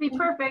doesn't have to be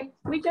perfect.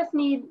 We just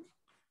need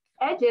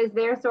edges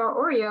there so our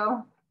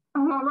Oreo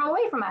won't roll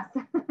away from us.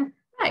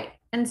 Right.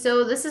 And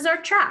so this is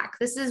our track.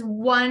 This is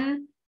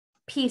one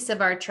piece of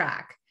our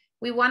track.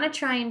 We want to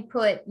try and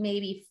put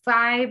maybe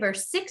 5 or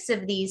 6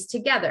 of these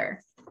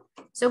together.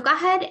 So go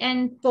ahead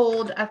and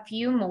fold a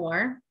few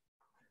more.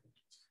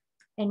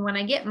 And when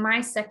I get my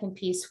second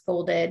piece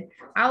folded,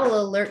 I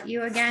will alert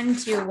you again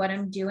to what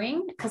I'm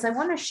doing because I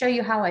want to show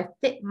you how I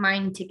fit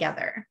mine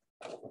together.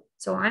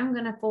 So I'm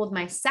going to fold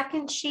my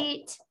second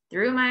sheet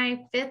through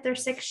my 5th or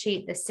 6th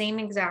sheet the same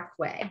exact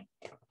way.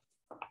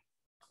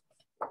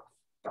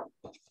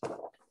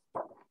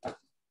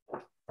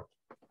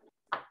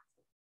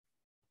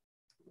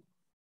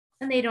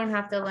 And they don't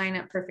have to line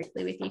up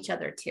perfectly with each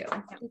other too.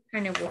 They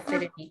kind of will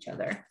fit in each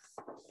other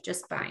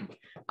just fine.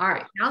 All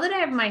right, now that I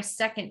have my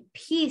second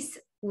piece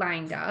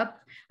lined up,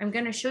 I'm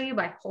going to show you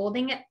by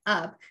holding it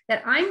up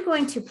that I'm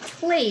going to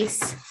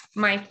place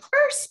my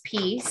first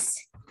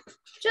piece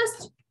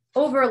just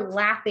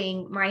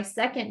overlapping my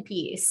second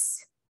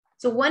piece.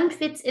 So one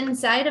fits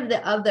inside of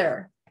the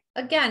other.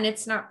 Again,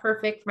 it's not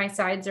perfect. My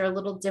sides are a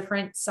little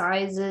different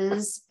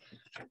sizes,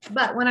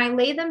 but when I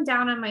lay them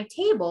down on my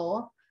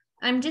table,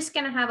 I'm just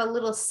going to have a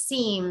little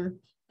seam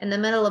in the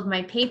middle of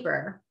my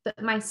paper,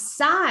 but my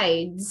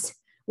sides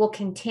will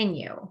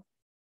continue.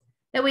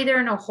 That way there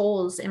are no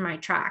holes in my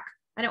track.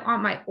 I don't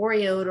want my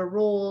Oreo to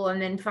roll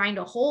and then find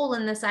a hole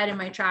in the side of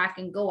my track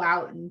and go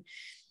out and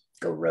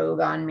go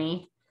rogue on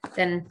me.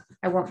 Then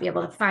I won't be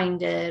able to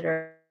find it,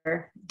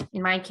 or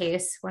in my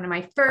case, one of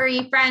my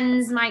furry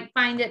friends might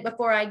find it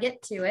before I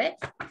get to it.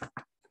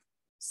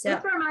 So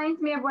this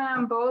reminds me of when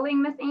I'm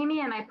bowling, Miss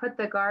Amy, and I put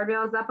the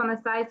guardrails up on the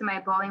side so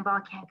my bowling ball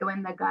can't go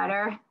in the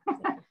gutter.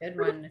 Good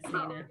one, Miss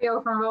Nina.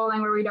 Feel from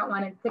rolling where we don't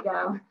want it to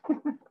go.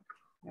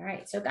 All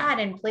right, so go ahead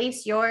and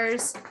place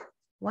yours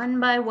one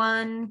by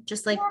one,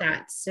 just like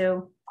that.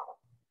 So,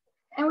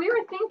 and we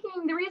were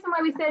thinking the reason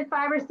why we said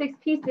 5 or 6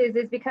 pieces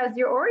is because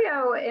your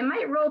Oreo, it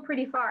might roll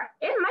pretty far.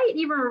 It might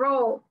even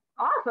roll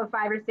off of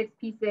 5 or 6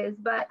 pieces.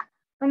 But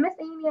when Miss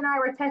Amy and I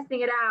were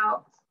testing it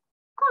out,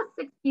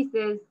 6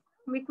 pieces,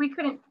 we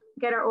couldn't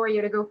get our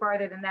Oreo to go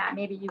farther than that.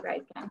 Maybe you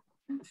guys can.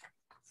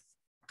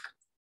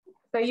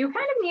 So you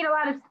kind of need a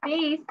lot of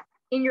space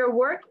in your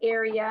work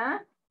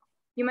area.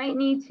 You might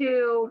need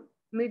to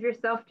move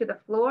yourself to the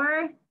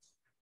floor.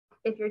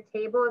 If your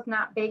table is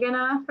not big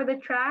enough for the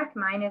track,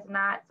 mine is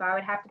not, so I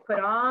would have to put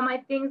all my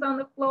things on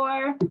the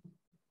floor.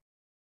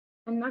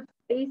 Enough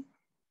space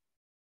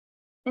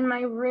in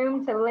my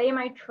room to lay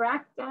my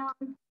track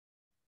down.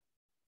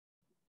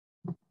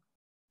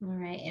 all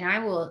right, and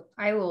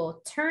I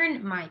will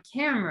turn my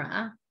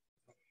camera.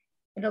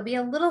 It'll be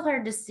a little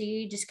hard to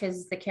see just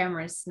because the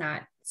camera is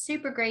not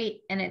super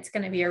great and it's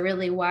going to be a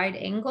really wide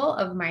angle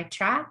of my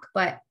track,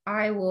 but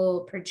I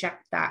will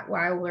project that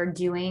while we're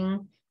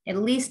doing at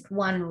least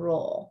one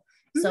roll.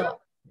 So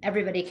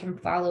everybody can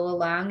follow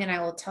along and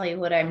I will tell you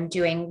what I'm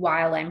doing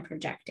while I'm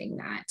projecting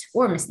that,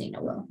 or Miss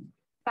Nina will.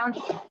 Sounds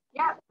good.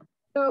 Yeah.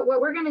 So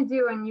what we're going to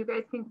do, and you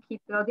guys can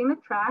keep building the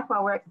track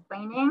while we're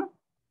explaining,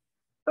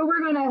 but we're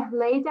going to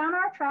lay down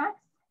our tracks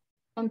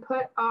and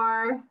put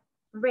our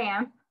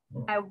ramp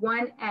at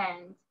one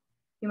end.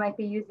 You might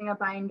be using a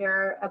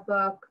binder, a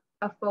book,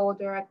 a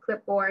folder, a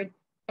clipboard,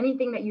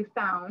 anything that you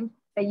found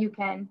that you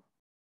can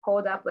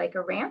hold up like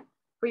a ramp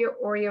for your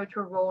Oreo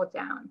to roll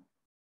down.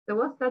 So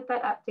we'll set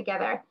that up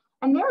together.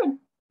 And there are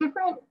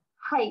different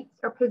heights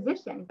or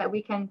positions that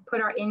we can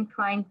put our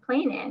inclined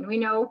plane in. We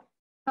know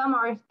Some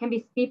can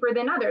be steeper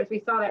than others. We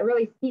saw that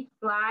really steep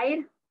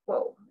slide.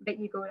 Whoa, that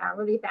you go down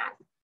really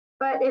fast.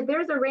 But if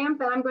there's a ramp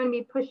that I'm going to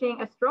be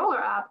pushing a stroller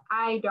up,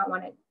 I don't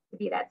want it to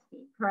be that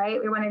steep,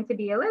 right? We want it to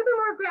be a little bit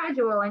more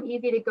gradual and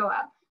easy to go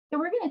up. So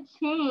we're going to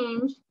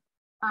change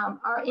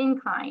our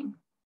incline,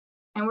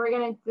 and we're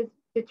going to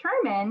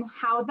determine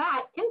how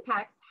that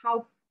impacts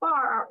how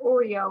far our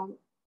Oreo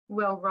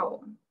will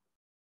roll.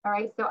 All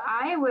right, so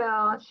I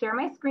will share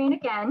my screen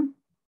again,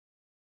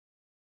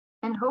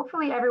 and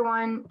hopefully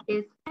everyone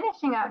is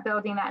finishing up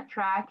building that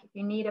track. If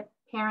you need a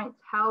parent's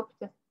help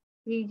to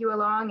lead you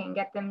along and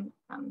get them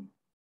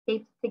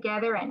taped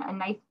together in a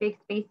nice big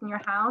space in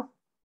your house,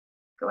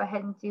 go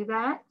ahead and do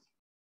that.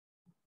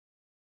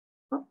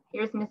 Oh,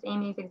 here's Miss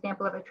Amy's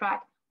example of a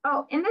track.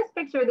 Oh, in this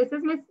picture, this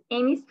is Miss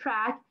Amy's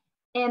track,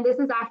 and this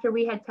is after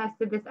we had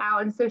tested this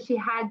out. And so she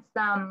had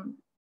some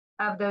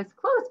of those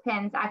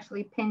clothespins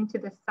actually pinned to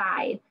the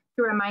side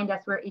to remind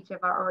us where each of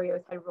our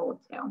Oreos had rolled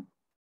to.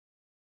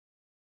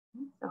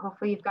 So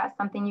hopefully you've got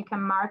something you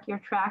can mark your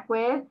track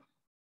with.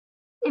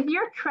 If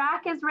your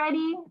track is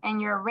ready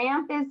and your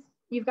ramp is,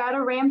 you've got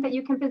a ramp that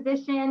you can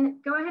position,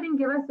 go ahead and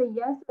give us a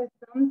yes or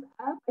thumbs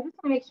up. I just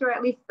want to make sure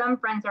at least some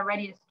friends are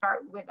ready to start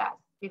with us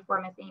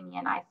before Miss Amy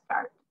and I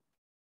start.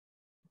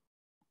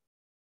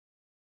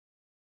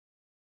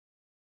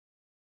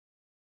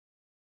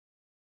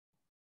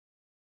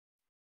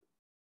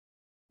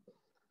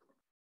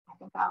 I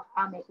think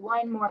I'll make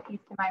one more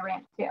piece to my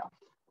ramp too.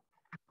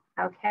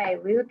 Okay,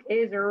 Luke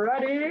is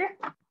ready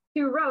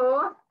to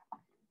roll.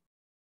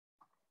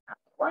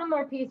 One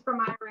more piece for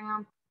my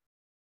ramp.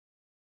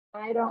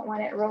 I don't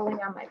want it rolling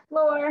on my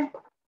floor.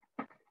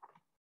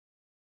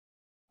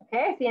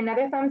 Okay, I see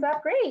another thumbs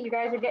up. Great, you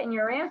guys are getting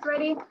your ramps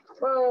ready.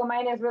 Whoa,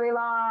 mine is really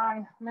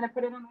long. I'm gonna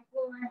put it on my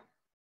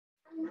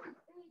floor.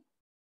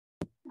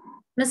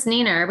 Miss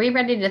Nina, are we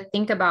ready to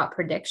think about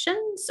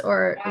predictions,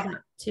 or is it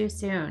too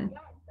soon?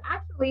 Yes,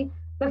 actually,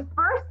 the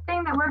first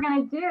thing that we're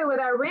gonna do with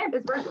our ramp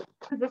is we're gonna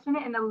position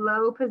it in a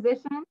low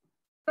position.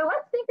 So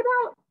let's think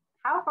about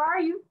how far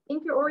you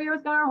think your Oreo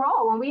is gonna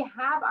roll when we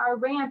have our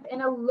ramp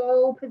in a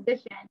low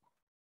position.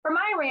 For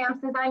my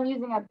ramp, since I'm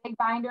using a big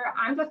binder,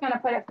 I'm just gonna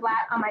put it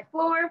flat on my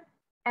floor,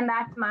 and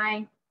that's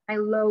my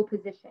low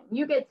position.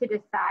 You get to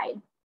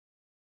decide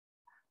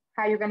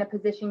how you're gonna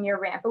position your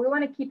ramp, but we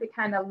wanna keep it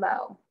kind of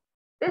low.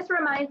 This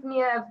reminds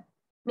me of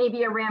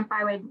maybe a ramp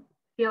I would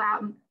feel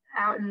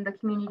out in the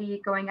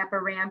community going up a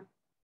ramp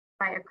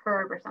by a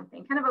curb or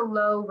something, kind of a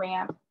low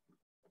ramp.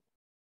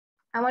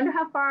 I wonder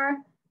how far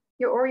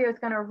your Oreo is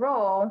going to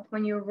roll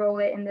when you roll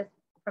it in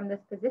from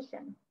this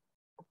position.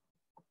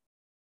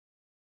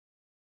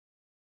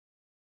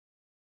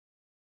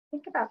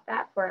 Think about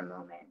that for a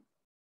moment.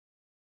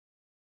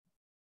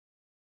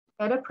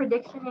 Get a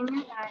prediction in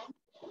your head.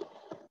 I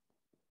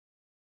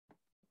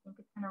think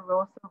it's going to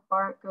roll so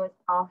far it goes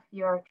off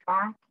your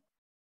track.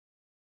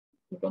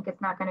 You think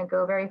it's not going to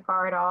go very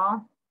far at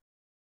all?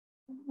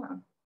 I don't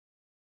know.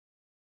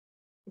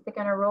 Is it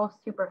going to roll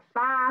super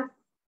fast?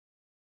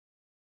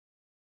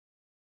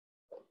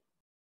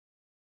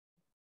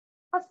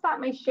 I'll stop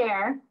my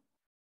share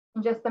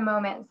in just a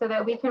moment so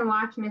that we can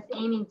watch Miss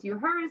Amy do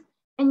hers.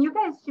 And you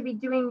guys should be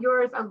doing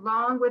yours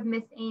along with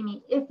Miss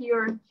Amy if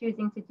you're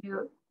choosing to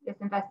do this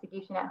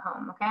investigation at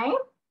home, okay?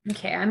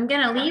 Okay, I'm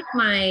gonna leave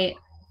my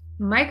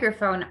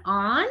microphone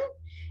on,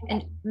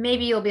 and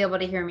maybe you'll be able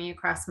to hear me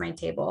across my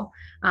table.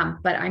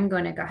 But I'm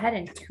going to go ahead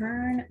and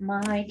turn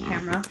my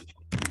camera.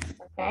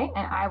 Okay,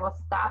 and I will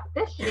stop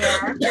this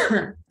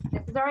share.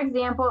 This is our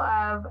example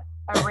of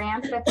a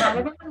ramp that's kind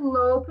of in a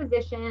low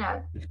position,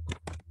 a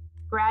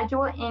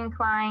gradual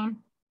incline.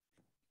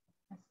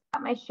 I'll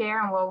stop my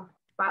share and we'll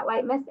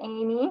spotlight Miss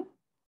Amy.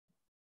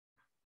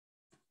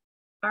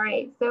 All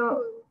right,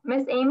 so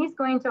Miss Amy's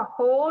going to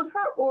hold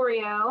her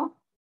Oreo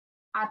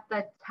at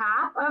the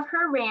top of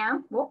her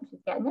ramp. Whoop, she's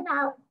getting it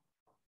out.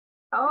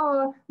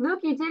 Oh, Luke,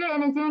 you did it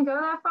and it didn't go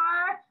that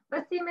far.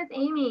 Let's see Miss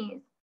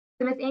Amy's.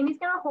 So Miss Amy's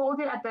gonna hold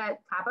it at the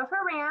top of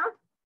her ramp.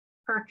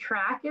 Her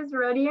track is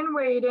ready and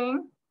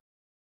waiting.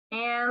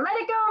 And let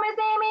it go, Miss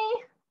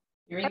Amy.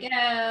 Here we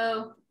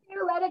go.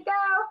 You let it go.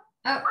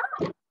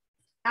 Oh,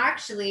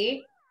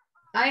 actually,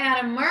 I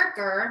had a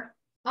marker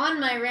on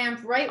my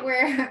ramp right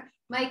where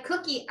my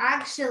cookie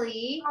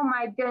actually. Oh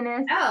my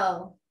goodness.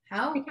 Oh,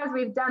 how? Because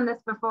we've done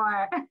this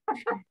before.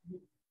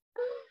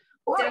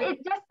 Well, it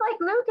just like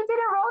Luke, it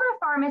didn't roll that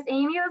far, Miss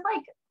Amy. It was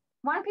like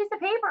one piece of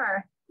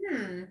paper.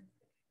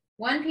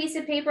 One piece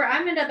of paper.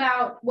 I'm at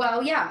about,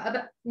 well, yeah,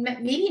 about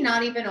maybe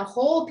not even a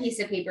whole piece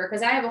of paper,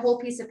 because I have a whole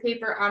piece of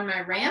paper on my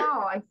ramp.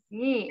 Oh, I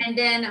see. And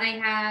then I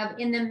have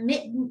in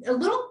the a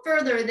little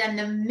further than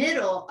the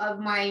middle of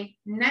my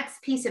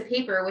next piece of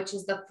paper, which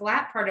is the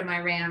flat part of my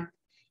ramp,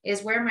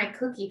 is where my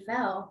cookie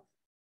fell.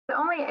 So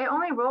it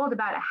only rolled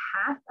about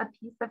half a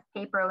piece of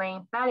paper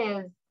length.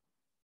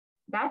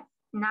 That's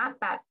not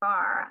that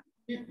far.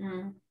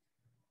 Mm-mm.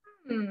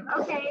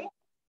 Okay.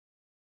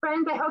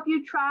 Friends, I hope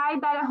you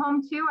tried that at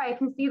home too. I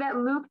can see that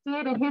Luke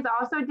did, and his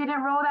also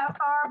didn't roll that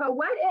far. But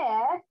what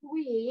if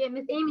we, and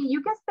Miss Amy,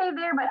 you can stay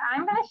there, but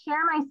I'm going to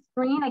share my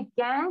screen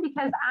again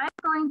because I'm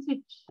going to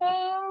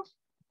change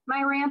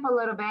my ramp a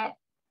little bit.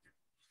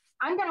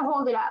 I'm going to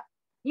hold it up.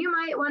 You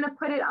might want to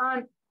put it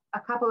on a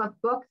couple of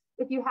books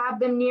if you have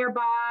them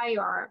nearby,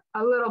 or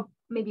a little,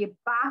 maybe a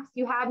box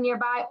you have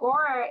nearby,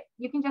 or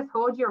you can just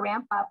hold your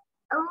ramp up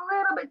a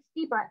little bit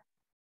steeper.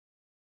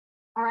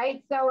 All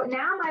right, so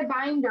now my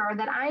binder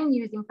that I'm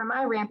using for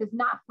my ramp is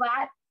not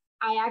flat.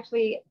 I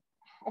actually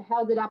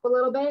held it up a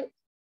little bit,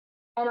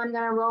 and I'm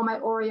gonna roll my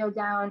Oreo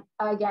down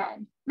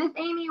again. Miss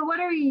Amy, what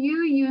are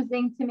you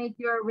using to make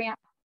your ramp?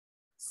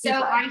 So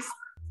I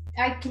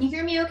can you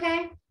hear me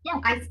okay? Yeah.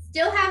 I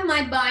still have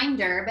my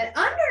binder, but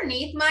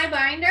underneath my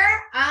binder,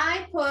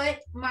 I put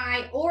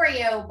my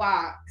Oreo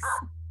box.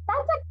 Oh,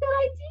 that's a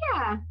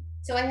good idea.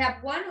 So I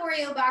have one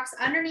Oreo box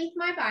underneath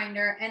my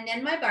binder and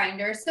then my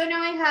binder. So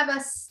now I have a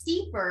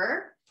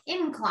steeper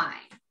incline.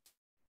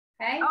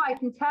 Okay. Oh, I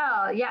can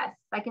tell. Yes,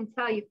 I can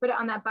tell. You put it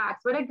on that box.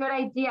 What a good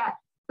idea.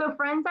 So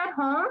friends at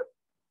home,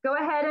 go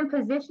ahead and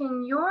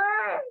position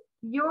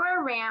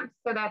your ramps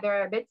so that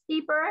they're a bit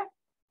steeper.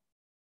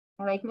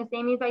 I like Miss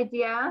Amy's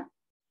idea.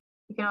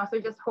 You can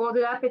also just hold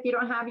it up if you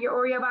don't have your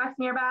Oreo box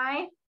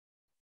nearby.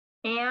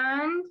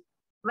 And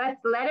let's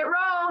let it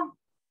roll.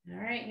 All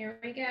right, here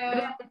we go. Put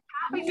it at the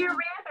top of your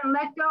ramp and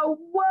let go.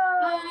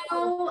 Whoa!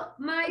 Oh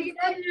my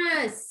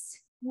goodness!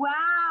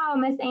 Wow,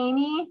 Miss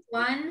Amy.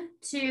 1,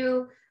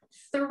 2,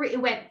 3. It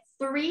went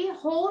 3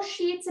 whole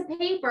sheets of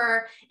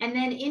paper, and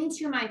then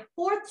into my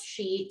 4th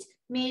sheet,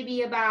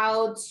 maybe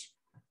about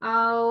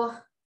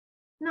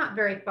not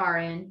very far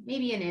in,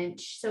 maybe an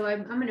inch. So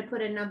I'm going to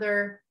put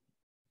another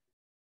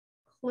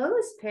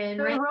clothespin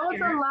So right it rolls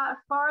here. a lot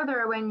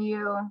farther when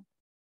you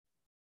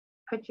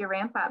put your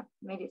ramp up,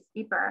 made it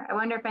steeper. I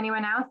wonder if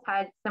anyone else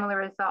had similar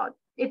results.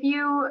 If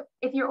your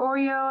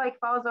Oreo like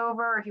falls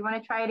over, or if you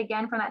want to try it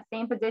again from that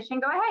same position,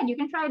 go ahead. You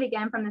can try it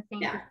again from the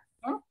same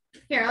position.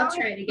 Here, I'll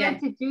try it again.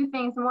 To do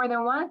things more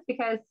than once,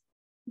 because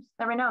you just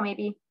never know,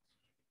 maybe.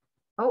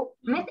 Oh,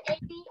 Miss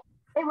Amy,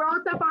 it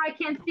rolled so far I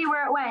can't see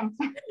where it went.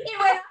 It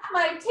went off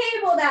my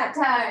table that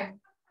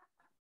time.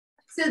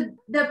 So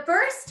the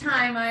first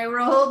time I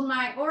rolled,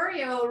 my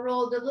Oreo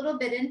rolled a little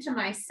bit into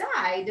my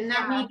side, and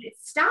that made it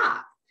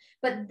stop.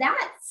 But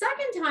that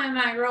second time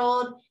I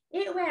rolled,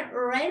 it went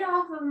right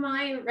off of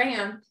my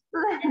ramp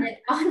and then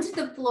onto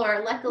the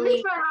floor. Luckily,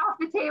 it went off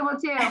the table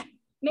too.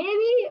 Maybe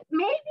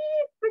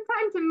it's the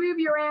time to move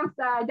your ramps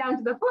down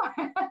to the floor.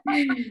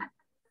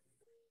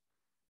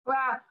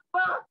 Wow.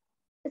 Well,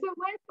 so it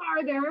went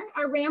farther.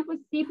 Our ramp was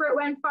steeper. It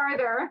went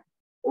farther.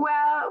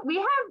 Well, we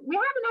have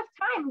enough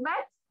time.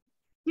 Let's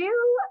do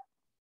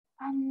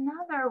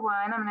another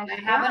one. I'm gonna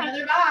have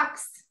another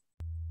box.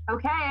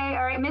 Okay.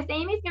 All right. Miss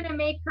Amy's gonna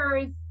make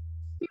hers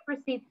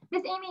super steep.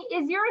 Miss Amy,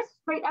 is yours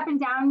straight up and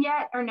down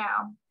yet, or no?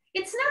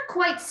 It's not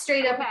quite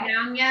straight up and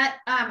down yet.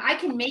 I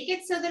can make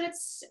it so that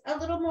it's a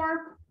little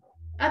more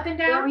up and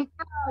down. There we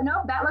go.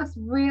 Nope, that looks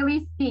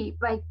really steep.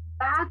 Like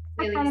that's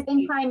the really kind of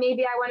incline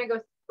maybe I want to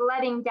go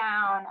sledding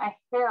down a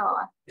hill.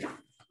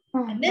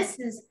 And this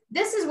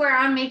is where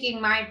I'm making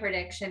my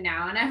prediction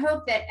now. And I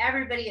hope that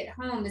everybody at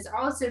home is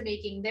also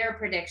making their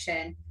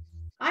prediction.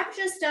 I've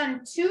just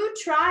done 2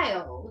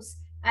 trials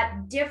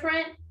at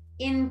different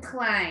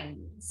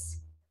inclines.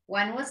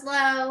 One was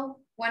low,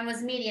 one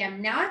was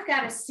medium. Now I've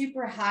got a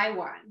super high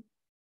one.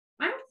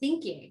 I'm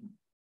thinking,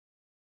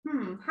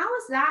 how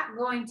is that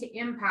going to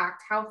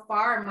impact how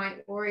far my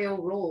Oreo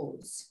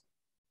rolls?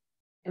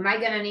 Am I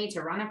going to need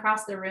to run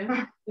across the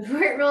room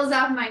before it rolls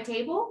off my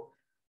table?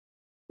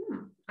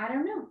 I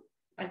don't know.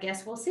 I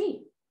guess we'll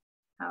see.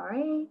 All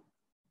right.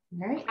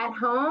 All right. At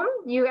home,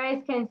 you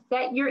guys can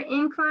set your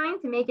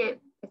incline to make it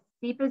as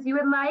steep as you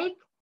would like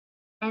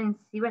and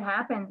see what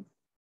happens.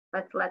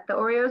 Let's let the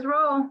Oreos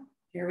roll.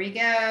 Here we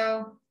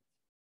go.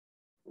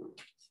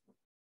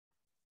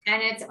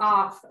 And it's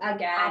off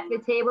again. Off the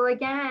table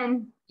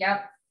again.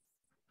 Yep.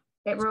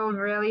 It rolled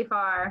really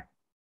far.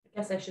 I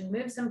guess I should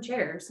move some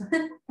chairs.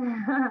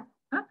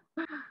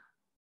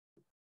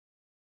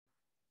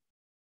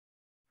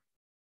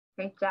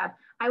 Great job.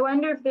 I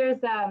wonder if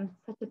there's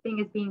such a thing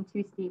as being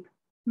too steep.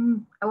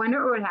 I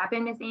wonder what would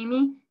happen, Miss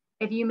Amy,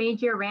 if you made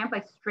your ramp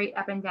like straight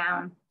up and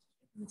down.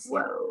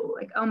 Whoa,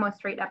 like almost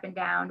straight up and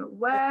down.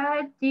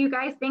 What do you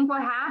guys think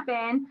will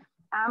happen?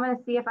 I'm gonna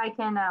see if I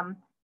can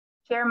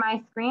share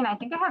my screen. I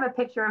think I have a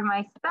picture of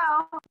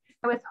myself.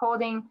 I was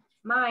holding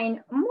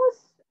mine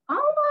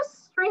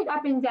almost straight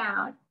up and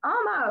down,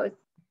 almost,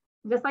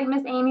 just like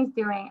Miss Amy's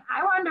doing.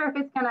 I wonder if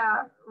it's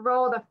gonna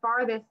roll the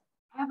farthest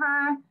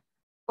ever,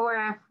 or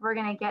if we're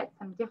gonna get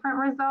some different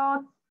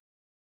results.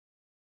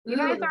 You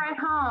guys are at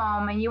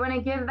home and you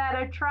wanna give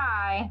that a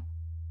try.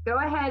 Go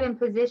ahead and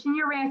position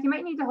your ramps. You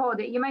might need to hold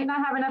it. You might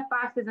not have enough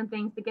boxes and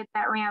things to get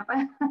that ramp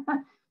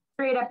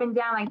straight up and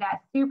down like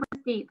that, super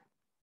steep.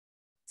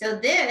 So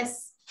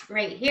this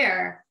right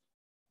here,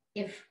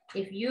 if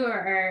you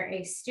are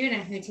a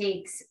student who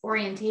takes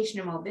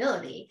orientation and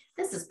mobility,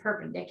 this is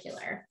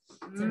perpendicular.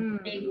 It's a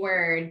big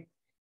word.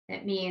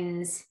 It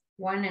means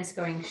one is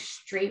going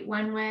straight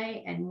one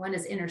way and one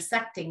is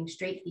intersecting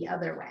straight the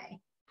other way.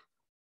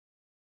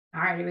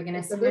 All right, are we going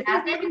to see what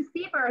happens? This is even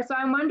steeper, so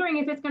I'm wondering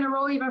if it's going to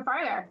roll even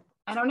farther.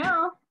 I don't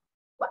know.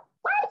 What?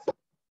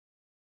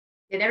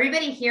 Did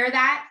everybody hear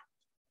that?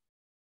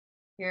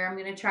 Here, I'm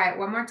going to try it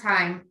one more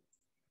time.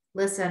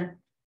 Listen.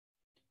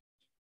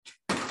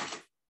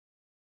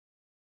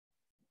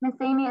 Miss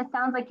Amy, it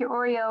sounds like your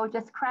Oreo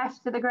just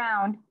crashed to the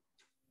ground.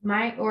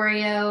 My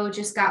Oreo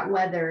just got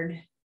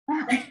weathered.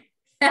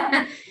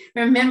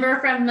 Remember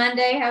from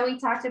Monday how we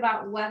talked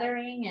about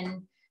weathering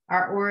and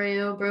our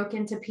Oreo broke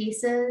into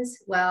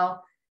pieces?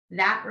 Well,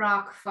 that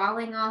rock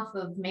falling off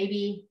of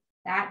maybe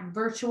that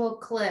virtual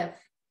cliff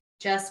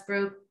just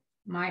broke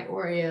my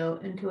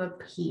Oreo into a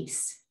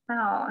piece.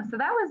 Oh, so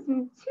that was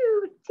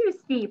too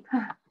steep.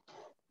 I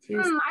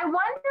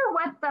wonder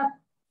what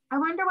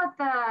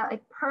the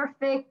like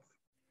perfect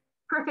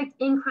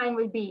incline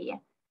would be.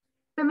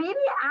 So maybe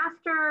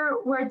after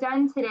we're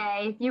done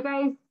today, if you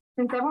guys,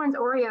 since everyone's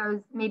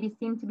Oreos maybe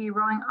seem to be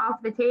rolling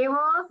off the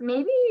tables,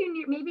 maybe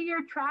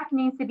your track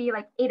needs to be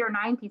like 8 or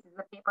 9 pieces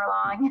of paper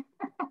long.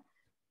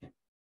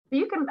 So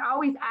you can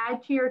always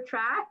add to your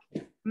track,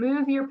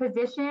 move your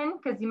position,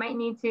 because you might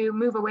need to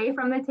move away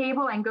from the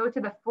table and go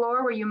to the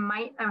floor where you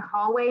might, a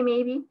hallway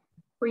maybe,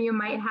 where you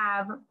might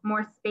have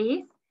more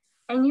space.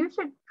 And you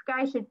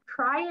guys should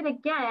try it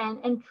again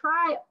and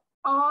try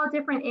all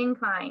different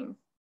inclines.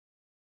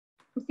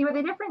 See what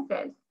the difference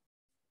is.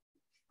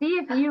 See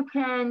if you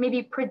can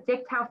maybe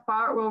predict how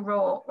far it will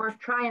roll, or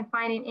try and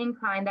find an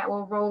incline that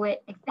will roll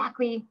it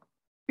exactly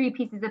 3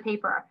 pieces of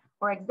paper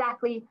or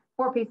exactly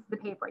 4 pieces of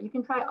paper. You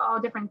can try all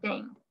different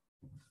things.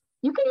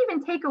 You can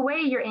even take away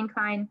your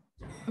incline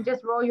and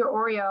just roll your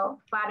Oreo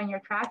flat on your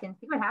track and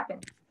see what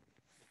happens.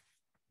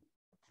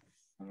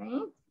 All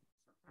right.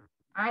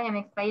 I am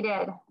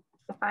excited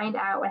to find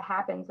out what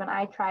happens when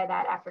I try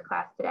that after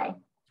class today.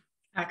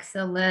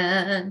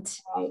 Excellent.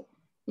 All right.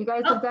 You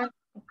guys have done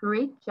a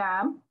great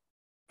job.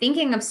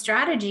 Thinking of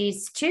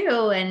strategies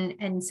too,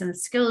 and some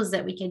skills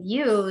that we could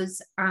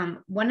use.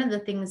 One of the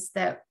things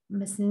that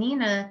Miss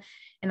Nina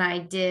and I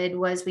did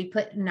was we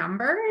put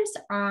numbers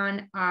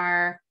on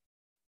our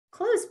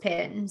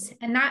clothespins,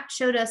 and that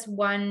showed us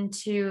 1,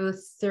 2,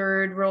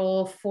 3rd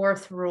roll,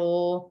 4th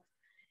roll.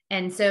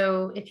 And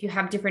so if you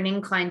have different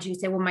inclines, you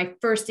say, well, my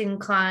first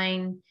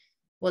incline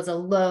was a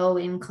low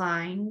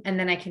incline, and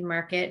then I can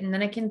mark it, and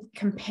then I can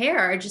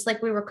compare, just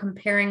like we were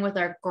comparing with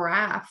our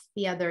graph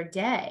the other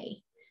day.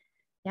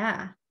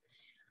 Yeah.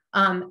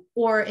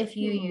 Or if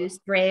you use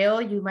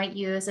Braille, you might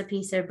use a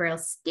piece of Braille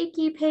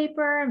sticky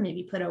paper,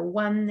 maybe put a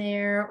 1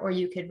 there, or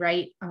you could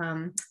write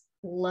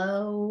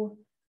low,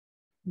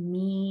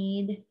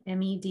 med,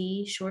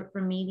 MED, short for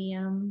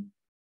medium,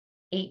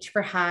 H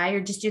for high,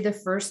 or just do the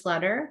first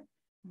letter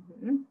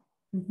on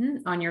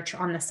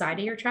the side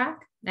of your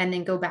track, and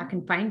then go back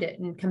and find it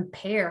and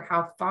compare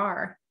how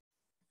far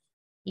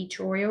each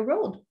Oreo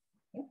rolled.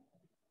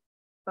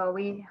 Well,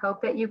 we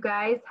hope that you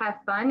guys have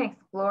fun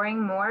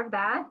exploring more of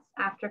that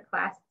after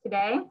class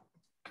today.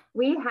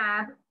 We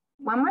have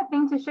one more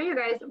thing to show you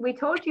guys. We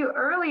told you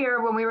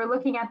earlier when we were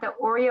looking at the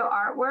Oreo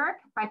artwork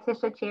by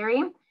Tisha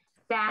Cherry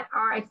that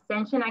our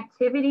extension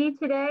activity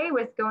today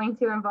was going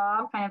to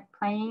involve kind of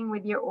playing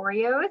with your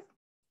Oreos.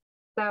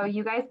 So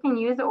you guys can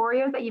use the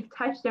Oreos that you've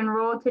touched and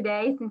rolled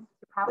today, since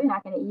you're probably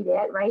not going to eat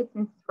it, right?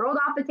 Since it's rolled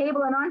off the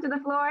table and onto the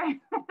floor.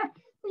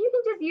 So you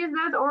can just use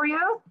those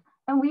Oreos,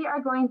 and we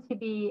are going to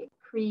be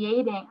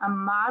creating a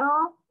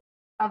model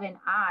of an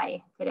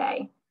eye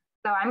today.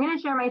 So I'm going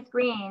to share my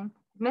screen.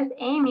 Miss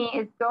Amy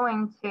is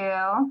going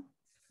to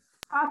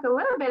talk a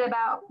little bit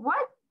about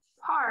what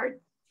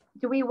parts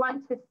do we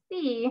want to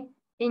see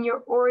in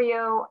your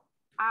Oreo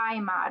eye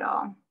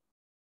model.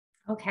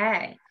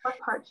 Okay. What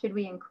parts should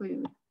we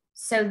include?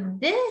 So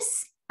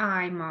this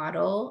eye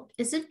model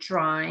is a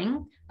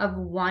drawing of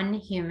one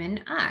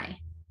human eye.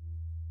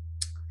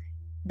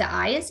 The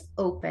eye is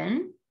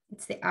open.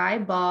 It's the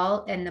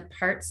eyeball and the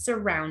parts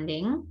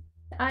surrounding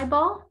the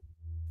eyeball.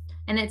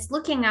 And it's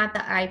looking at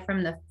the eye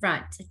from the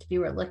front, if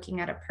you were looking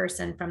at a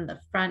person from the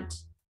front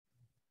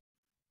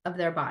of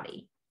their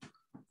body.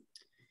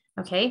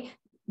 Okay,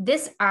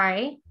 this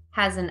eye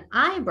has an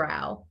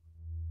eyebrow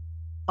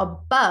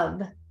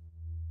above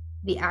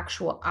the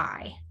actual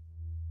eye.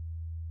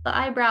 The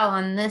eyebrow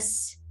on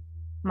this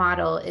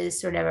model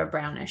is sort of a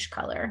brownish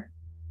color.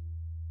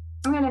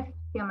 I'm going to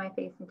feel my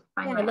face and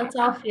find my let's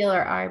eyebrow. all feel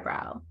our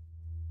eyebrow.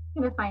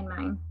 I'm going to find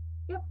mine.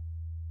 Yep.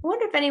 I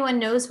wonder if anyone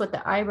knows what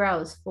the eyebrow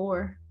is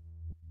for.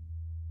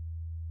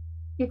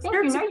 You think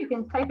you know, you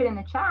can type it in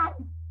the chat.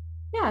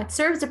 Yeah, it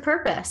serves a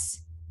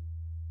purpose.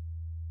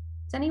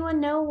 Does anyone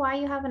know why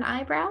you have an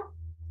eyebrow?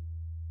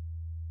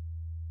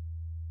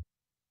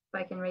 So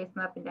I can raise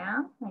them up and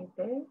down like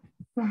this.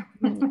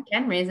 You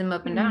can raise them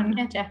up and down,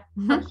 can't you?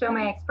 I'll show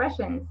my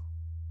expressions.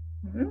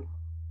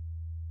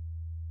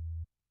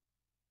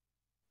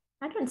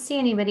 I don't see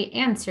anybody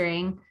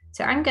answering.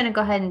 So I'm going to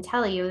go ahead and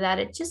tell you that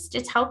it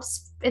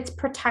helps, it's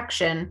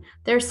protection.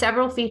 There are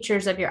several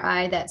features of your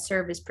eye that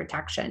serve as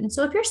protection.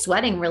 So if you're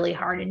sweating really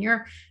hard and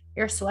your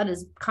sweat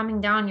is coming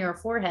down your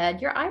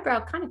forehead, your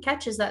eyebrow kind of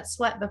catches that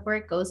sweat before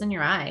it goes in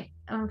your eye.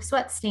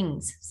 Sweat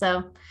stings.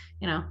 So,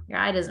 you know, your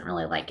eye doesn't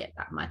really like it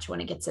that much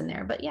when it gets in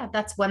there. But yeah,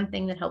 that's one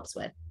thing that helps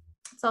with.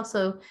 It's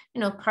also,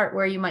 you know, part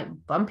where you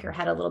might bump your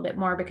head a little bit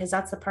more because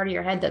that's the part of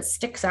your head that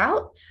sticks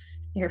out.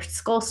 Your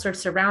skull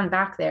starts to round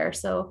back there.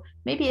 So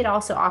maybe it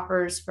also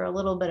offers for a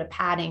little bit of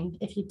padding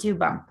if you do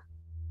bump.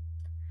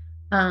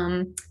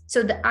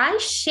 So the eye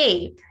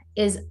shape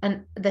is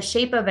the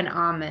shape of an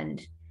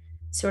almond,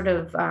 sort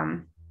of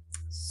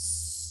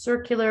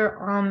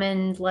circular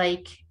almond,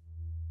 like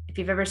if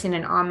you've ever seen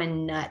an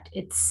almond nut,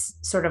 it's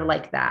sort of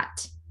like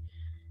that.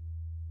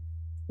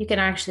 You can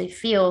actually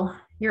feel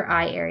your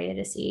eye area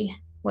to see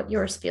what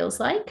yours feels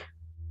like.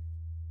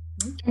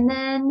 And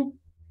then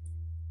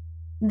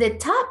the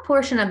top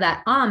portion of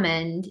that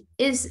almond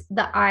is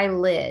the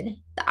eyelid.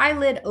 The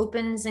eyelid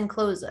opens and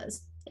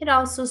closes. It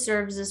also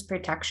serves as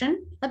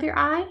protection of your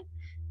eye.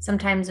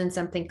 Sometimes when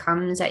something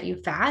comes at you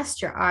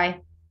fast, your eye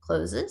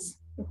closes,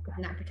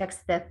 and that protects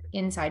the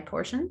inside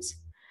portions.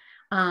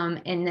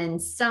 And then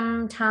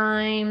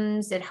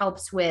sometimes it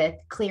helps with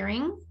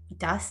clearing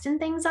dust and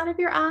things out of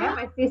your eye. Yeah,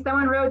 I see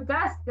someone wrote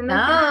dust. The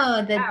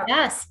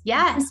dust.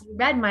 Yes, you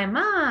read my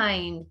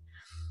mind.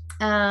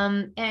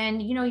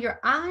 And you know, your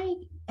eye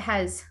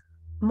has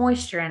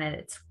moisture in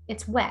it.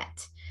 It's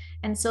wet.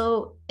 And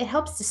so it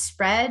helps to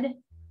spread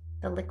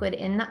the liquid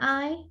in the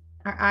eye.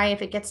 Our eye,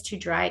 if it gets too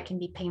dry, it can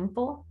be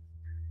painful.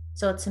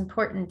 So it's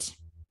important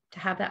to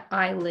have that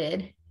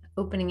eyelid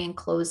opening and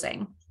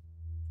closing.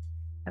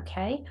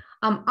 Okay.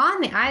 On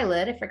the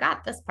eyelid, I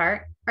forgot this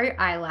part, are your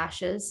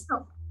eyelashes.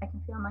 Oh, I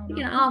can feel mine. You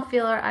can all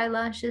feel our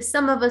eyelashes.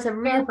 Some of us have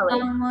really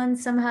long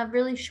ones, some have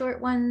really short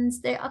ones.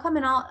 They all come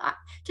in all,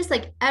 just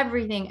like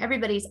everything.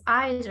 Everybody's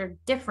eyes are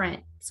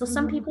different. So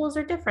some people's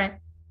are different.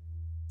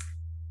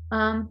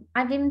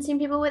 I've even seen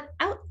people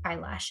without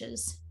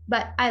eyelashes,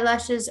 but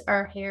eyelashes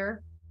are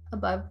hair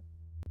above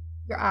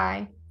your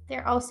eye.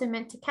 They're also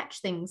meant to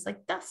catch things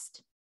like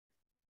dust.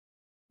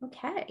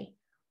 Okay.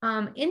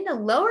 In the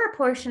lower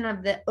portion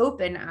of the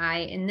open eye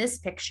in this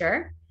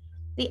picture,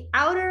 the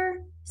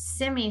outer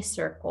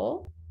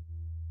semicircle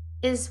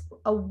is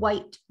the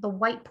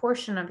white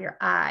portion of your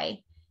eye,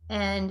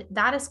 and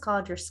that is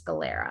called your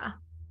sclera.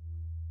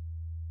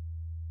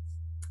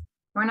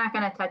 We're not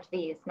going to touch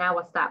these. Now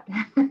we'll stop.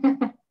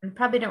 You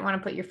probably don't want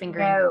to put your finger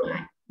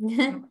in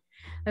your eye.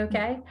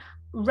 Okay.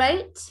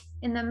 Right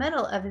in the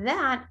middle of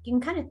that, you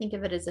can kind of think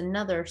of it as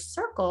another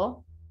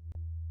circle.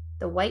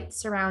 The white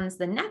surrounds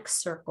the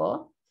next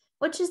circle,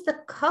 which is the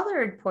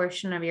colored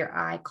portion of your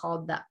eye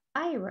called the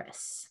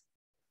iris.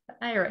 The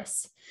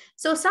iris.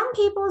 So some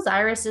people's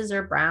irises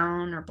are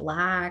brown or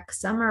black,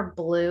 some are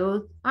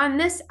blue. On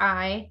this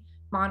eye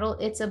model,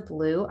 it's a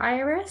blue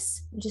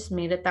iris. We just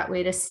made it that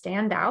way to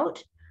stand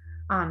out.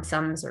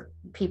 Some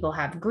people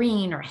have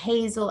green or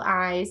hazel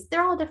eyes.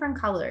 They're all different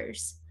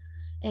colors.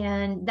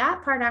 And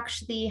that part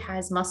actually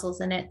has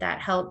muscles in it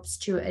that helps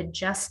to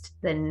adjust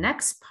the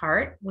next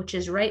part, which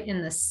is right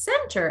in the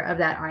center of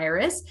that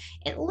iris.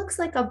 It looks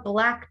like a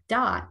black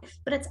dot,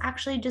 but it's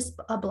actually just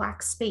a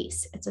black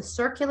space. It's a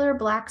circular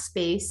black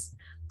space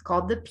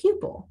called the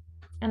pupil.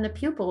 And the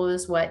pupil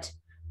is what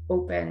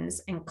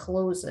opens and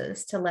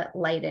closes to let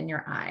light in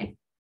your eye.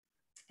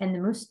 And the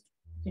most,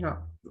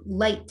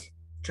 light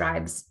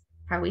drives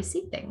how we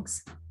see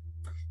things.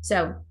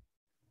 So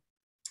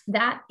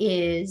that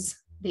is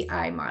the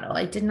eye model.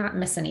 I did not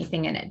miss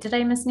anything in it. Did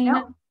I miss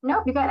Nina?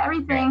 Nope, you got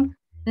everything.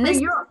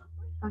 Right.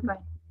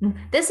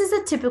 This is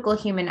a typical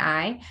human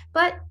eye,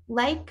 but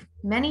like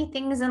many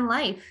things in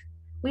life,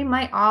 we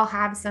might all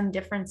have some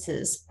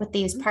differences with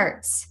these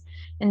parts.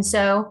 And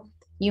so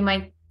you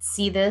might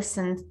see this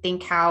and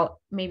think how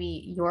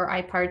maybe your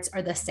eye parts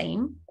are the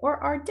same or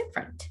are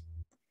different.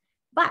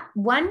 But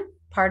one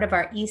part of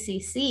our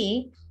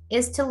ECC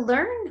is to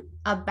learn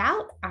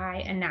about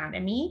eye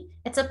anatomy.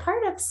 It's a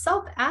part of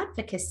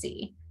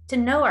self-advocacy, to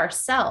know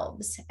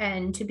ourselves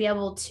and to be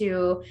able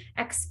to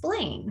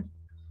explain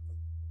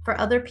for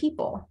other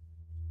people.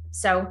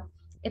 So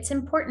it's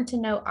important to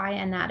know eye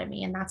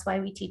anatomy, and that's why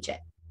we teach it.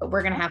 But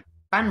we're going to have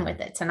fun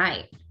with it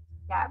tonight.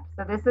 Yeah,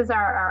 so this is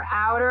our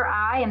outer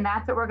eye, and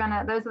that's what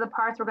those are the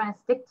parts we're going to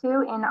stick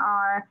to in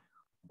our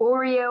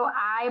Oreo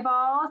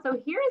eyeball.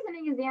 So here's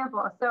an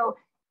example. So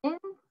in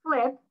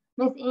Flip,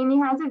 Miss Amy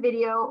has a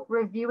video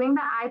reviewing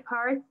the eye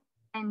parts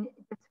and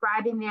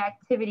describing the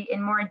activity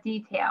in more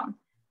detail.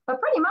 But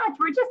pretty much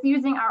we're just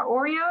using our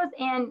Oreos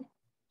and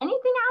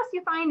anything else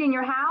you find in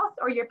your house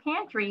or your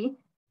pantry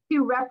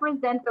to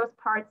represent those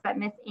parts that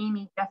Miss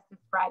Amy just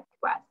described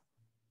to us.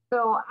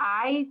 So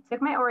I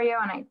took my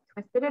Oreo and I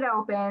twisted it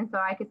open so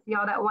I could see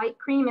all that white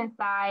cream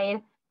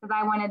inside, because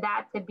I wanted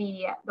that to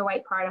be the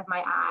white part of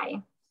my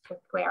eye, the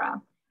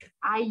sclera.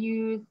 I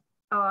used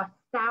a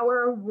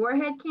sour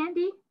warhead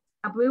candy,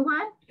 a blue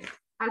one,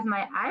 as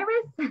my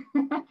iris.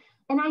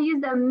 And I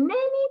used a mini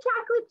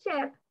chocolate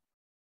chip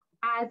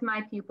as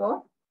my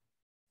pupil.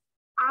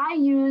 I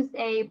used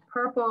a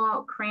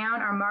purple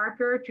crayon or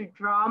marker to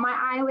draw my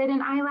eyelid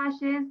and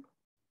eyelashes.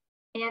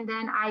 And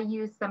then I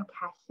used some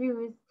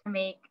cashews to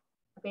make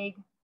a big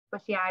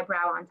bushy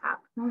eyebrow on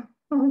top.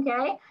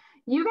 Okay,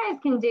 you guys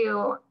can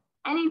do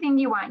anything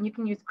you want. You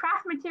can use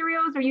craft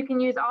materials or you can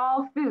use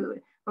all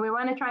food, but we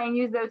want to try and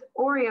use those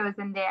Oreos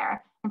in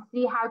there and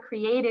see how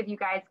creative you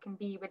guys can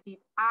be with these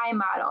eye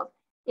models.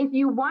 If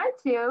you want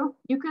to,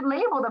 you could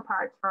label the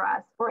parts for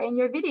us, or in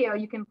your video,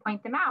 you can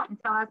point them out and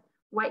tell us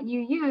what you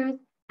use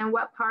and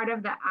what part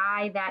of the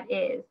eye that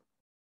is.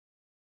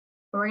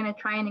 We're going to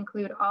try and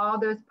include all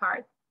those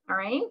parts, all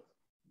right?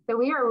 So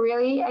we are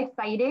really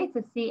excited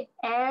to see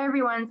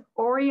everyone's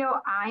Oreo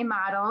eye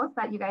models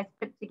that you guys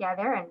put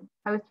together and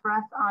post for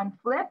us on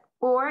Flip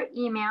or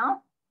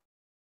email.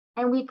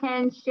 And we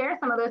can share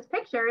some of those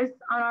pictures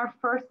on our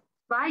first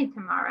slide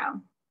tomorrow.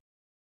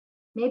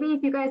 Maybe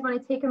if you guys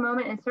want to take a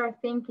moment and start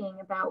thinking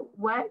about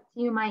what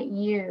you might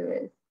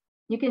use,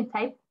 you can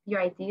type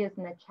your ideas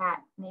in the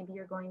chat. Maybe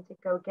you're going to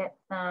go get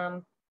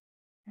some,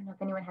 I don't know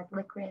if anyone has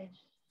licorice.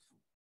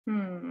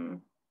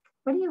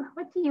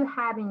 What do you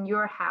have in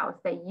your house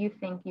that you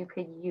think you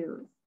could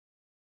use?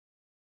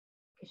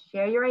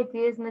 Share your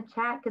ideas in the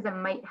chat because it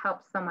might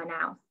help someone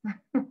else.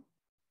 And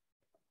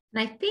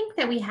I think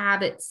that we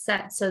have it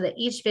set so that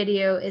each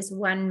video is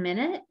 1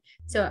 minute.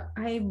 So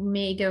I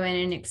may go in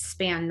and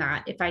expand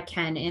that if I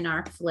can in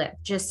our Flip,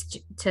 just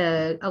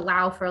to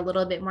allow for a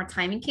little bit more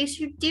time in case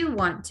you do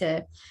want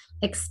to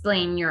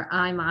explain your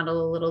eye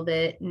model a little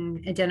bit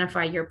and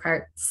identify your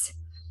parts.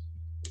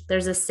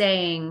 There's a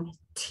saying,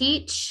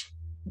 teach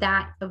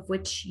that of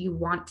which you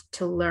want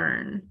to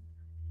learn.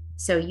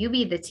 So you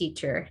be the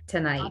teacher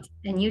tonight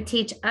and you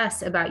teach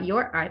us about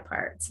your eye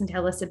parts and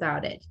tell us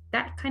about it.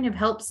 That kind of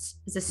helps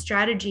as a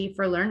strategy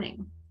for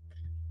learning.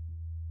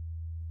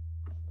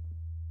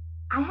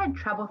 I had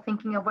trouble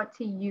thinking of what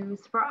to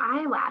use for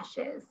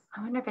eyelashes.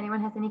 I wonder if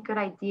anyone has any good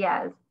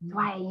ideas. That's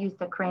why I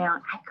used a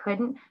crayon. I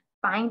couldn't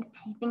find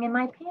anything in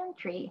my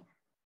pantry.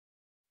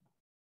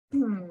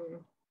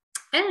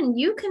 And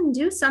you can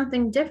do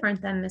something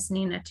different than Miss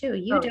Nina too.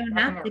 You don't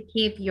have to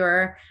keep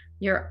your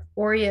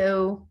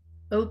Oreo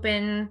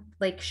open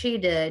like she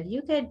did.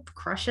 You could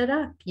crush it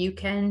up. You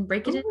can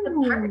break it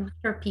into parts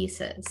or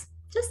pieces.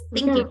 Just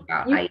thinking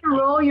about it. You can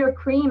roll your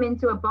cream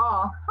into a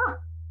ball.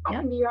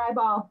 That can be your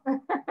eyeball.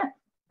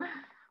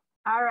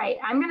 All right,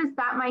 I'm going to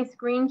stop my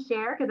screen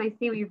share because I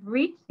see we've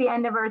reached the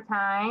end of our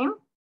time.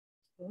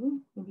 Okay,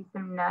 maybe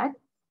some nuts.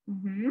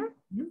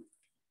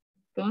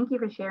 Thank you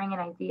for sharing an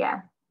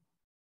idea.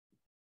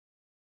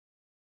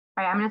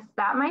 All right, I'm going to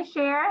stop my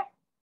share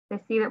to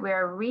see that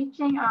we're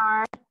reaching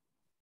our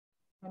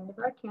end of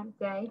our camp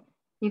day.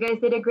 You guys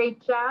did a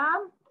great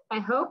job. I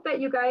hope that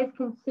you guys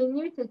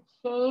continue to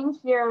change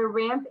your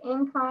ramp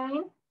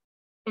incline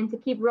and to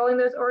keep rolling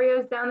those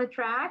Oreos down the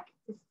track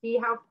to see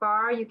how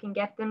far you can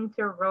get them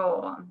to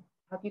roll.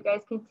 Hope you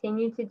guys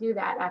continue to do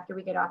that after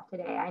we get off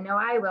today. I know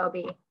I will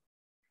be.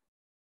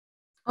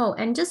 Oh,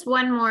 and just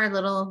one more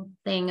little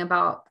thing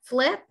about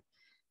Flip.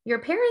 Your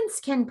parents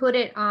can put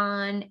it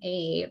on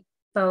a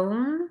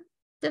phone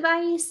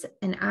device,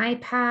 an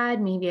iPad,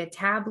 maybe a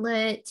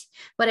tablet,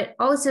 but it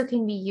also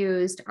can be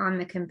used on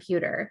the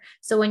computer.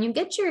 So when you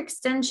get your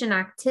extension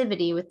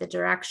activity with the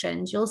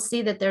directions, you'll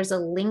see that there's a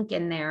link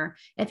in there.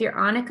 If you're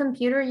on a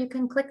computer, you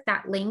can click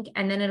that link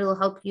and then it'll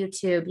help you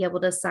to be able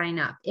to sign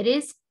up. It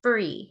is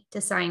free to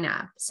sign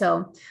up.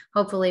 So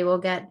hopefully we'll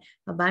get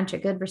a bunch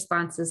of good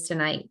responses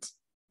tonight.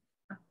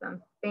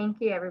 Awesome. Thank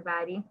you,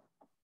 everybody.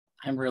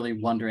 I'm really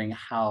wondering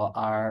how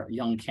our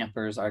young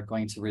campers are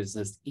going to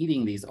resist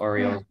eating these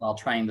Oreos while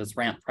trying this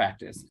ramp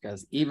practice,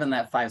 because even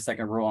that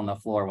 5-second rule on the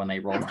floor when they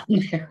roll down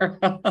there.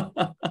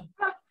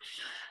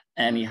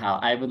 Anyhow,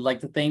 I would like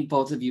to thank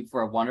both of you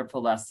for a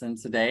wonderful lesson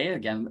today.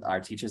 Again,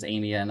 our teachers,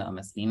 Amy and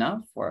Miss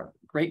Nina, for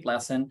a great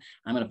lesson.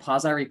 I'm going to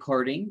pause our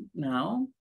recording now